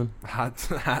Saucerman.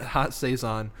 hot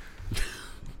saison.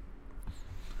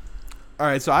 All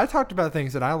right, so I talked about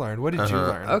things that I learned. What did you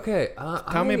learn? Okay,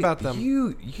 Tell me about them.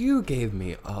 You gave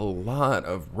me a lot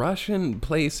of Russian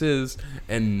places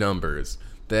and numbers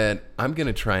that I'm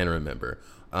gonna try and remember.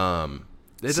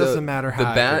 It doesn't matter how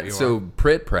accurate you So are.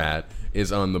 Pripyat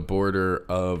is on the border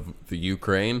of the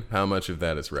Ukraine. How much of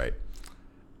that is right?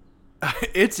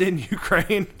 It's in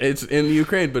Ukraine. It's in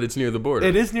Ukraine, but it's near the border.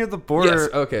 It is near the border.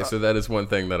 Yes. Okay, so that is one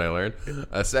thing that I learned.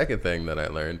 A second thing that I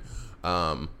learned.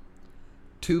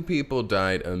 2 people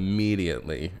died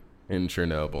immediately in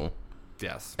Chernobyl.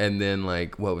 Yes. And then,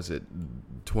 like, what was it?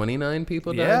 29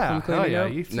 people died Yeah. from Hell cleaning yeah.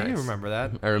 up? You Nice. remember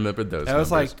that? I remembered those That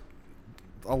was like numbers.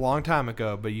 a long time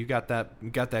ago, but you got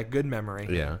that good memory.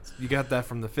 Yeah, You got that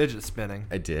from the fidget spinning.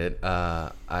 I did.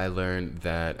 I learned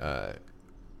that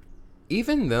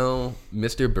even though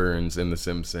Mr. Burns in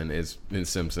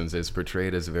Simpsons is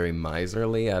portrayed as a very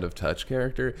miserly, out of touch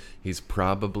character, he's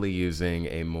probably using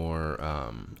a more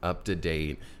up to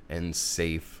date and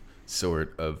safe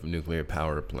sort of nuclear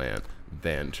power plant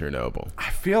than Chernobyl. I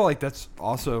feel like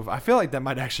that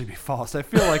might actually be false. I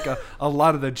feel like a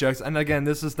lot of the jokes, and again,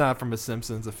 this is not from a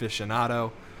Simpsons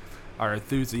aficionado or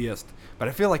enthusiast, but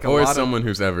I feel like Or someone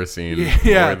who's ever seen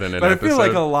yeah, more than an but episode. I feel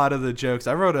like a lot of the jokes.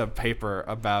 I wrote a paper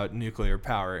about nuclear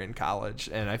power in college,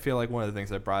 and I feel like one of the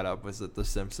things I brought up was that The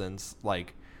Simpsons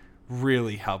like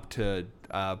really helped to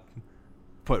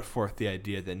put forth the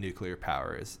idea that nuclear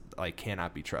power is like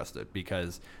cannot be trusted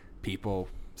because people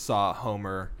saw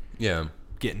Homer yeah.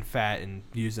 getting fat and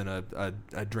using a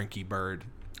drinky bird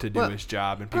to do Well, his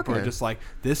job, and people okay. are just like,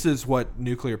 this is what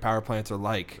nuclear power plants are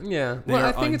like. Yeah, They well, are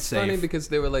I think it's funny unsafe. because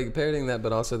they were like parodying that,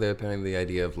 but also they were parodying the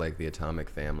idea of like the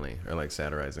atomic family, or like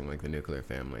satirizing like the nuclear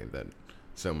family that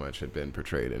so much had been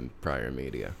portrayed in prior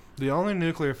media. The only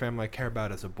nuclear family I care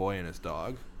about is a boy and his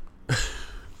dog.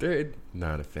 They're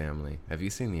not a family. Have you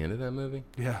seen the end of that movie?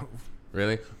 Yeah.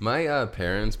 Really? My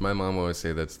parents, my mom always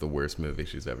say that's the worst movie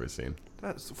she's ever seen.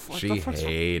 She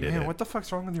hated Man, it. what the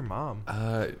fuck's wrong with your mom?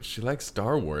 She likes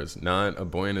Star Wars, not A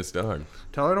Boy and His Dog.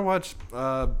 Tell her to watch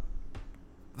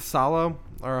Solo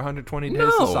or 120 Days No,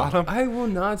 of Sodom. I will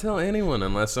not tell anyone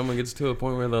unless someone gets to a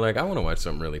point where they're like, I want to watch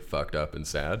something really fucked up and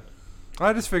sad.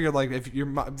 I just figured, like, if your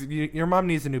mom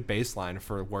needs a new baseline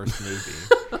for a worst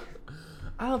movie.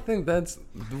 I don't think that's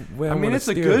the way I mean, wanna it's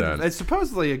a steer good. that. It's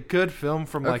supposedly a good film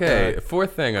from like Okay, a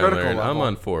fourth thing I critical learned. I'm level.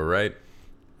 on 4, right?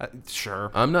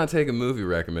 Sure. I'm not taking movie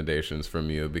recommendations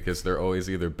from you because they're always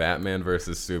either Batman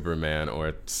versus Superman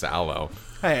or Salo.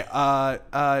 Hey,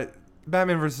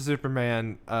 Batman vs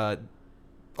Superman,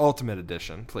 Ultimate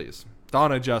Edition, please.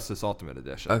 Dawn of Justice Ultimate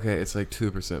Edition. Okay, it's like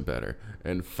 2% better.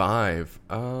 And 5,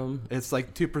 It's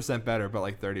like 2% better, but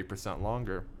like 30%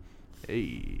 longer.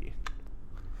 Hey.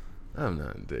 I'm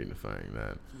not dignifying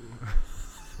that.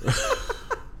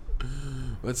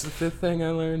 What's the 5th thing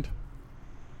I learned?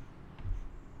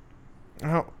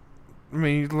 Oh, I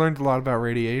mean, you learned a lot about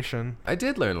radiation. I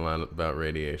did learn a lot about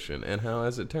radiation and how,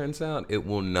 as it turns out, it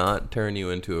will not turn you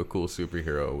into a cool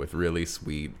superhero with really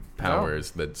sweet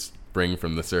powers that spring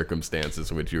from the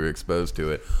circumstances in which you were exposed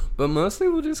to it, but mostly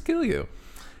will just kill you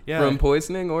from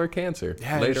poisoning or cancer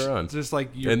later on. Just like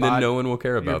and then no one will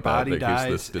care about your body that. Here's dies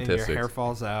the and statistics. your hair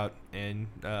falls out, and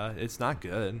it's not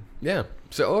good. Yeah.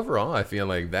 So overall, I feel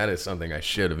like that is something I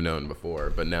should have known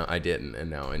before, but now I didn't, and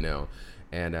now I know.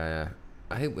 And I'm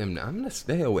going to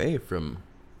stay away from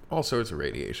all sorts of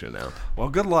radiation now. Well,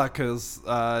 good luck, because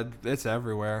it's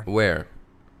everywhere. Where?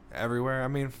 Everywhere. I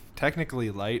mean, technically,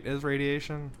 light is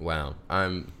radiation. Wow.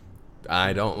 I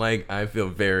feel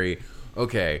very,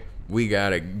 okay, we got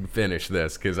to finish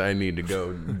this because I need to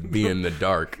go be in the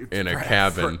dark in a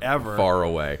cabin forever. far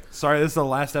away. Sorry, this is the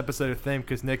last episode of Theme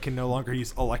because Nick can no longer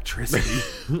use electricity.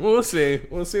 We'll see.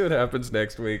 We'll see what happens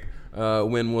next week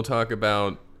when we'll talk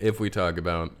about, if we talk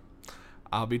about.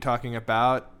 I'll be talking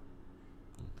about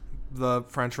the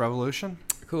French Revolution.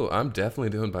 Cool. I'm definitely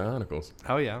doing Bionicles.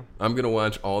 Hell yeah. I'm going to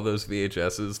watch all those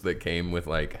VHSs that came with,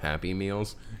 like, Happy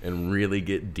Meals and really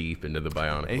get deep into the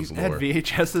Bionicles It had lore.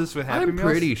 VHSs with Happy I'm Meals?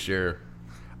 pretty sure.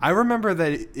 I remember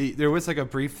that there was like a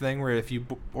brief thing where if you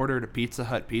ordered a Pizza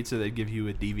Hut pizza, they'd give you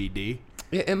a DVD.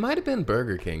 Yeah, it might have been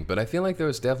Burger King, but I feel like there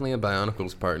was definitely a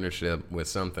Bionicles partnership with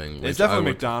something. It's which definitely I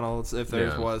would- McDonald's if there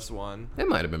Yeah. was one. It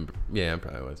might have been. Yeah, it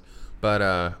probably was. But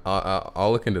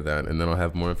I'll look into that, and then I'll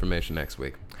have more information next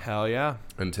week. Hell yeah.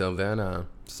 Until then,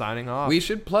 Signing off. we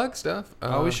should plug stuff.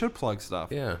 we should plug stuff.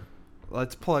 Yeah.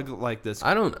 Let's plug like this.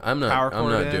 I'm Power not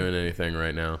cord in. doing anything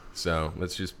right now. So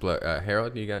let's just plug.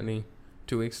 Harold, you got any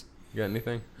 2 weeks? You got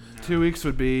anything? 2 weeks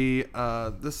would be,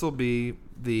 this will be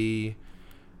the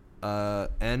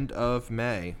end of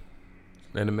May.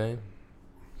 End of May.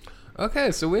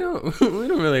 Okay, so we don't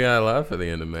really got a lot for the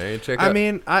end of May.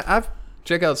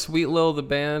 Check out Sweet Lil the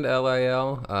band,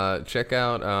 LIL. Check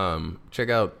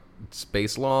out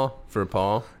Space Law for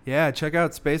Paul. Yeah, check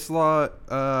out Space Law.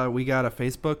 We got a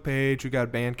Facebook page. We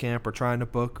got Bandcamp. We're trying to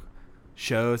book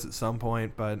shows at some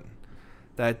point, but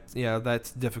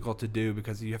that's difficult to do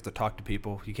because you have to talk to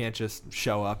people. You can't just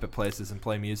show up at places and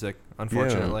play music,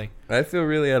 unfortunately. Yeah. I feel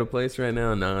really out of place right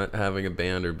now not having a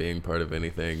band or being part of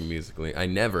anything musically. I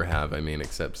never have,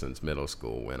 except since middle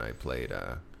school when I played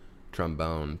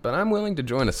trombone. But I'm willing to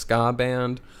join a ska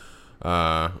band.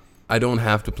 I don't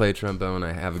have to play trombone.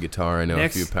 I have a guitar. I know a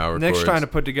few power chords. Nick's trying to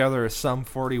put together a Sum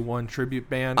 41 tribute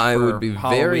band. I for would be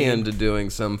Halloween. very into doing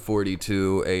Sum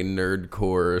 42, a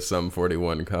nerdcore Sum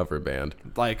 41 cover band.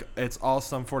 Like, it's all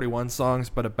Sum 41 songs,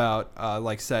 but about,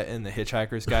 set in the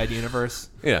Hitchhiker's Guide universe.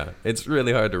 Yeah, it's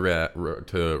really hard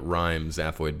to rhyme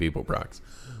Zaphoid Beeblebrox.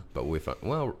 But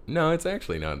no, it's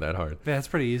actually not that hard. Yeah, it's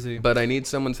pretty easy. But I need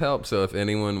someone's help, so if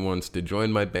anyone wants to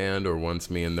join my band or wants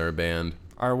me in their band...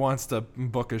 Or wants to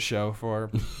book a show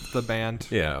for the band.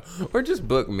 Yeah, or just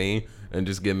book me and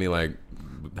just give me like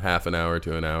half an hour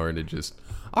to an hour to just...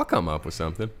 I'll come up with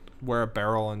something. Wear a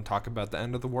barrel and talk about the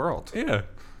end of the world. Yeah.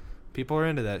 People are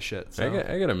into that shit. So.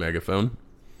 I got a megaphone.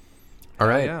 All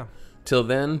right. Yeah. Till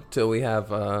then, till we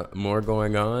have more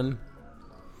going on.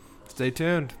 Stay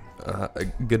tuned.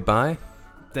 Goodbye.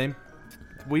 I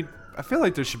feel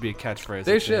like there should be a catchphrase.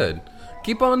 They should.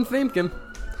 Keep on thinking.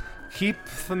 Keep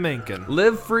the minkin'.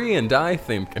 Live free and die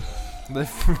thinking. Live.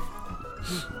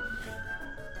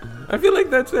 I feel like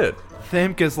that's it.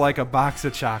 Think is like a box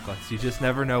of chocolates. You just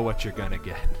never know what you're gonna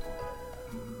get.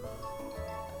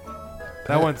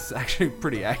 That one's actually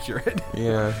pretty accurate.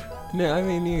 Yeah. No,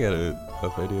 you gotta...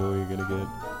 What video are you gonna get?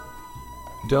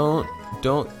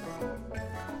 Don't.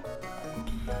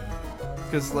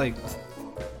 Because, like,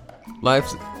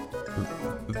 Life's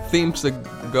theme's a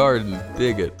garden.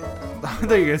 Dig it. I thought you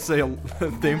were going to say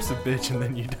theme's a bitch and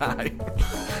then you die.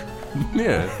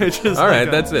 Yeah. It's just All right,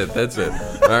 like that's it.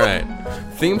 All right.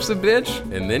 Theme's a bitch,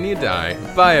 and then you die.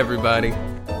 Bye, everybody.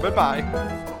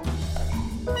 Bye-bye.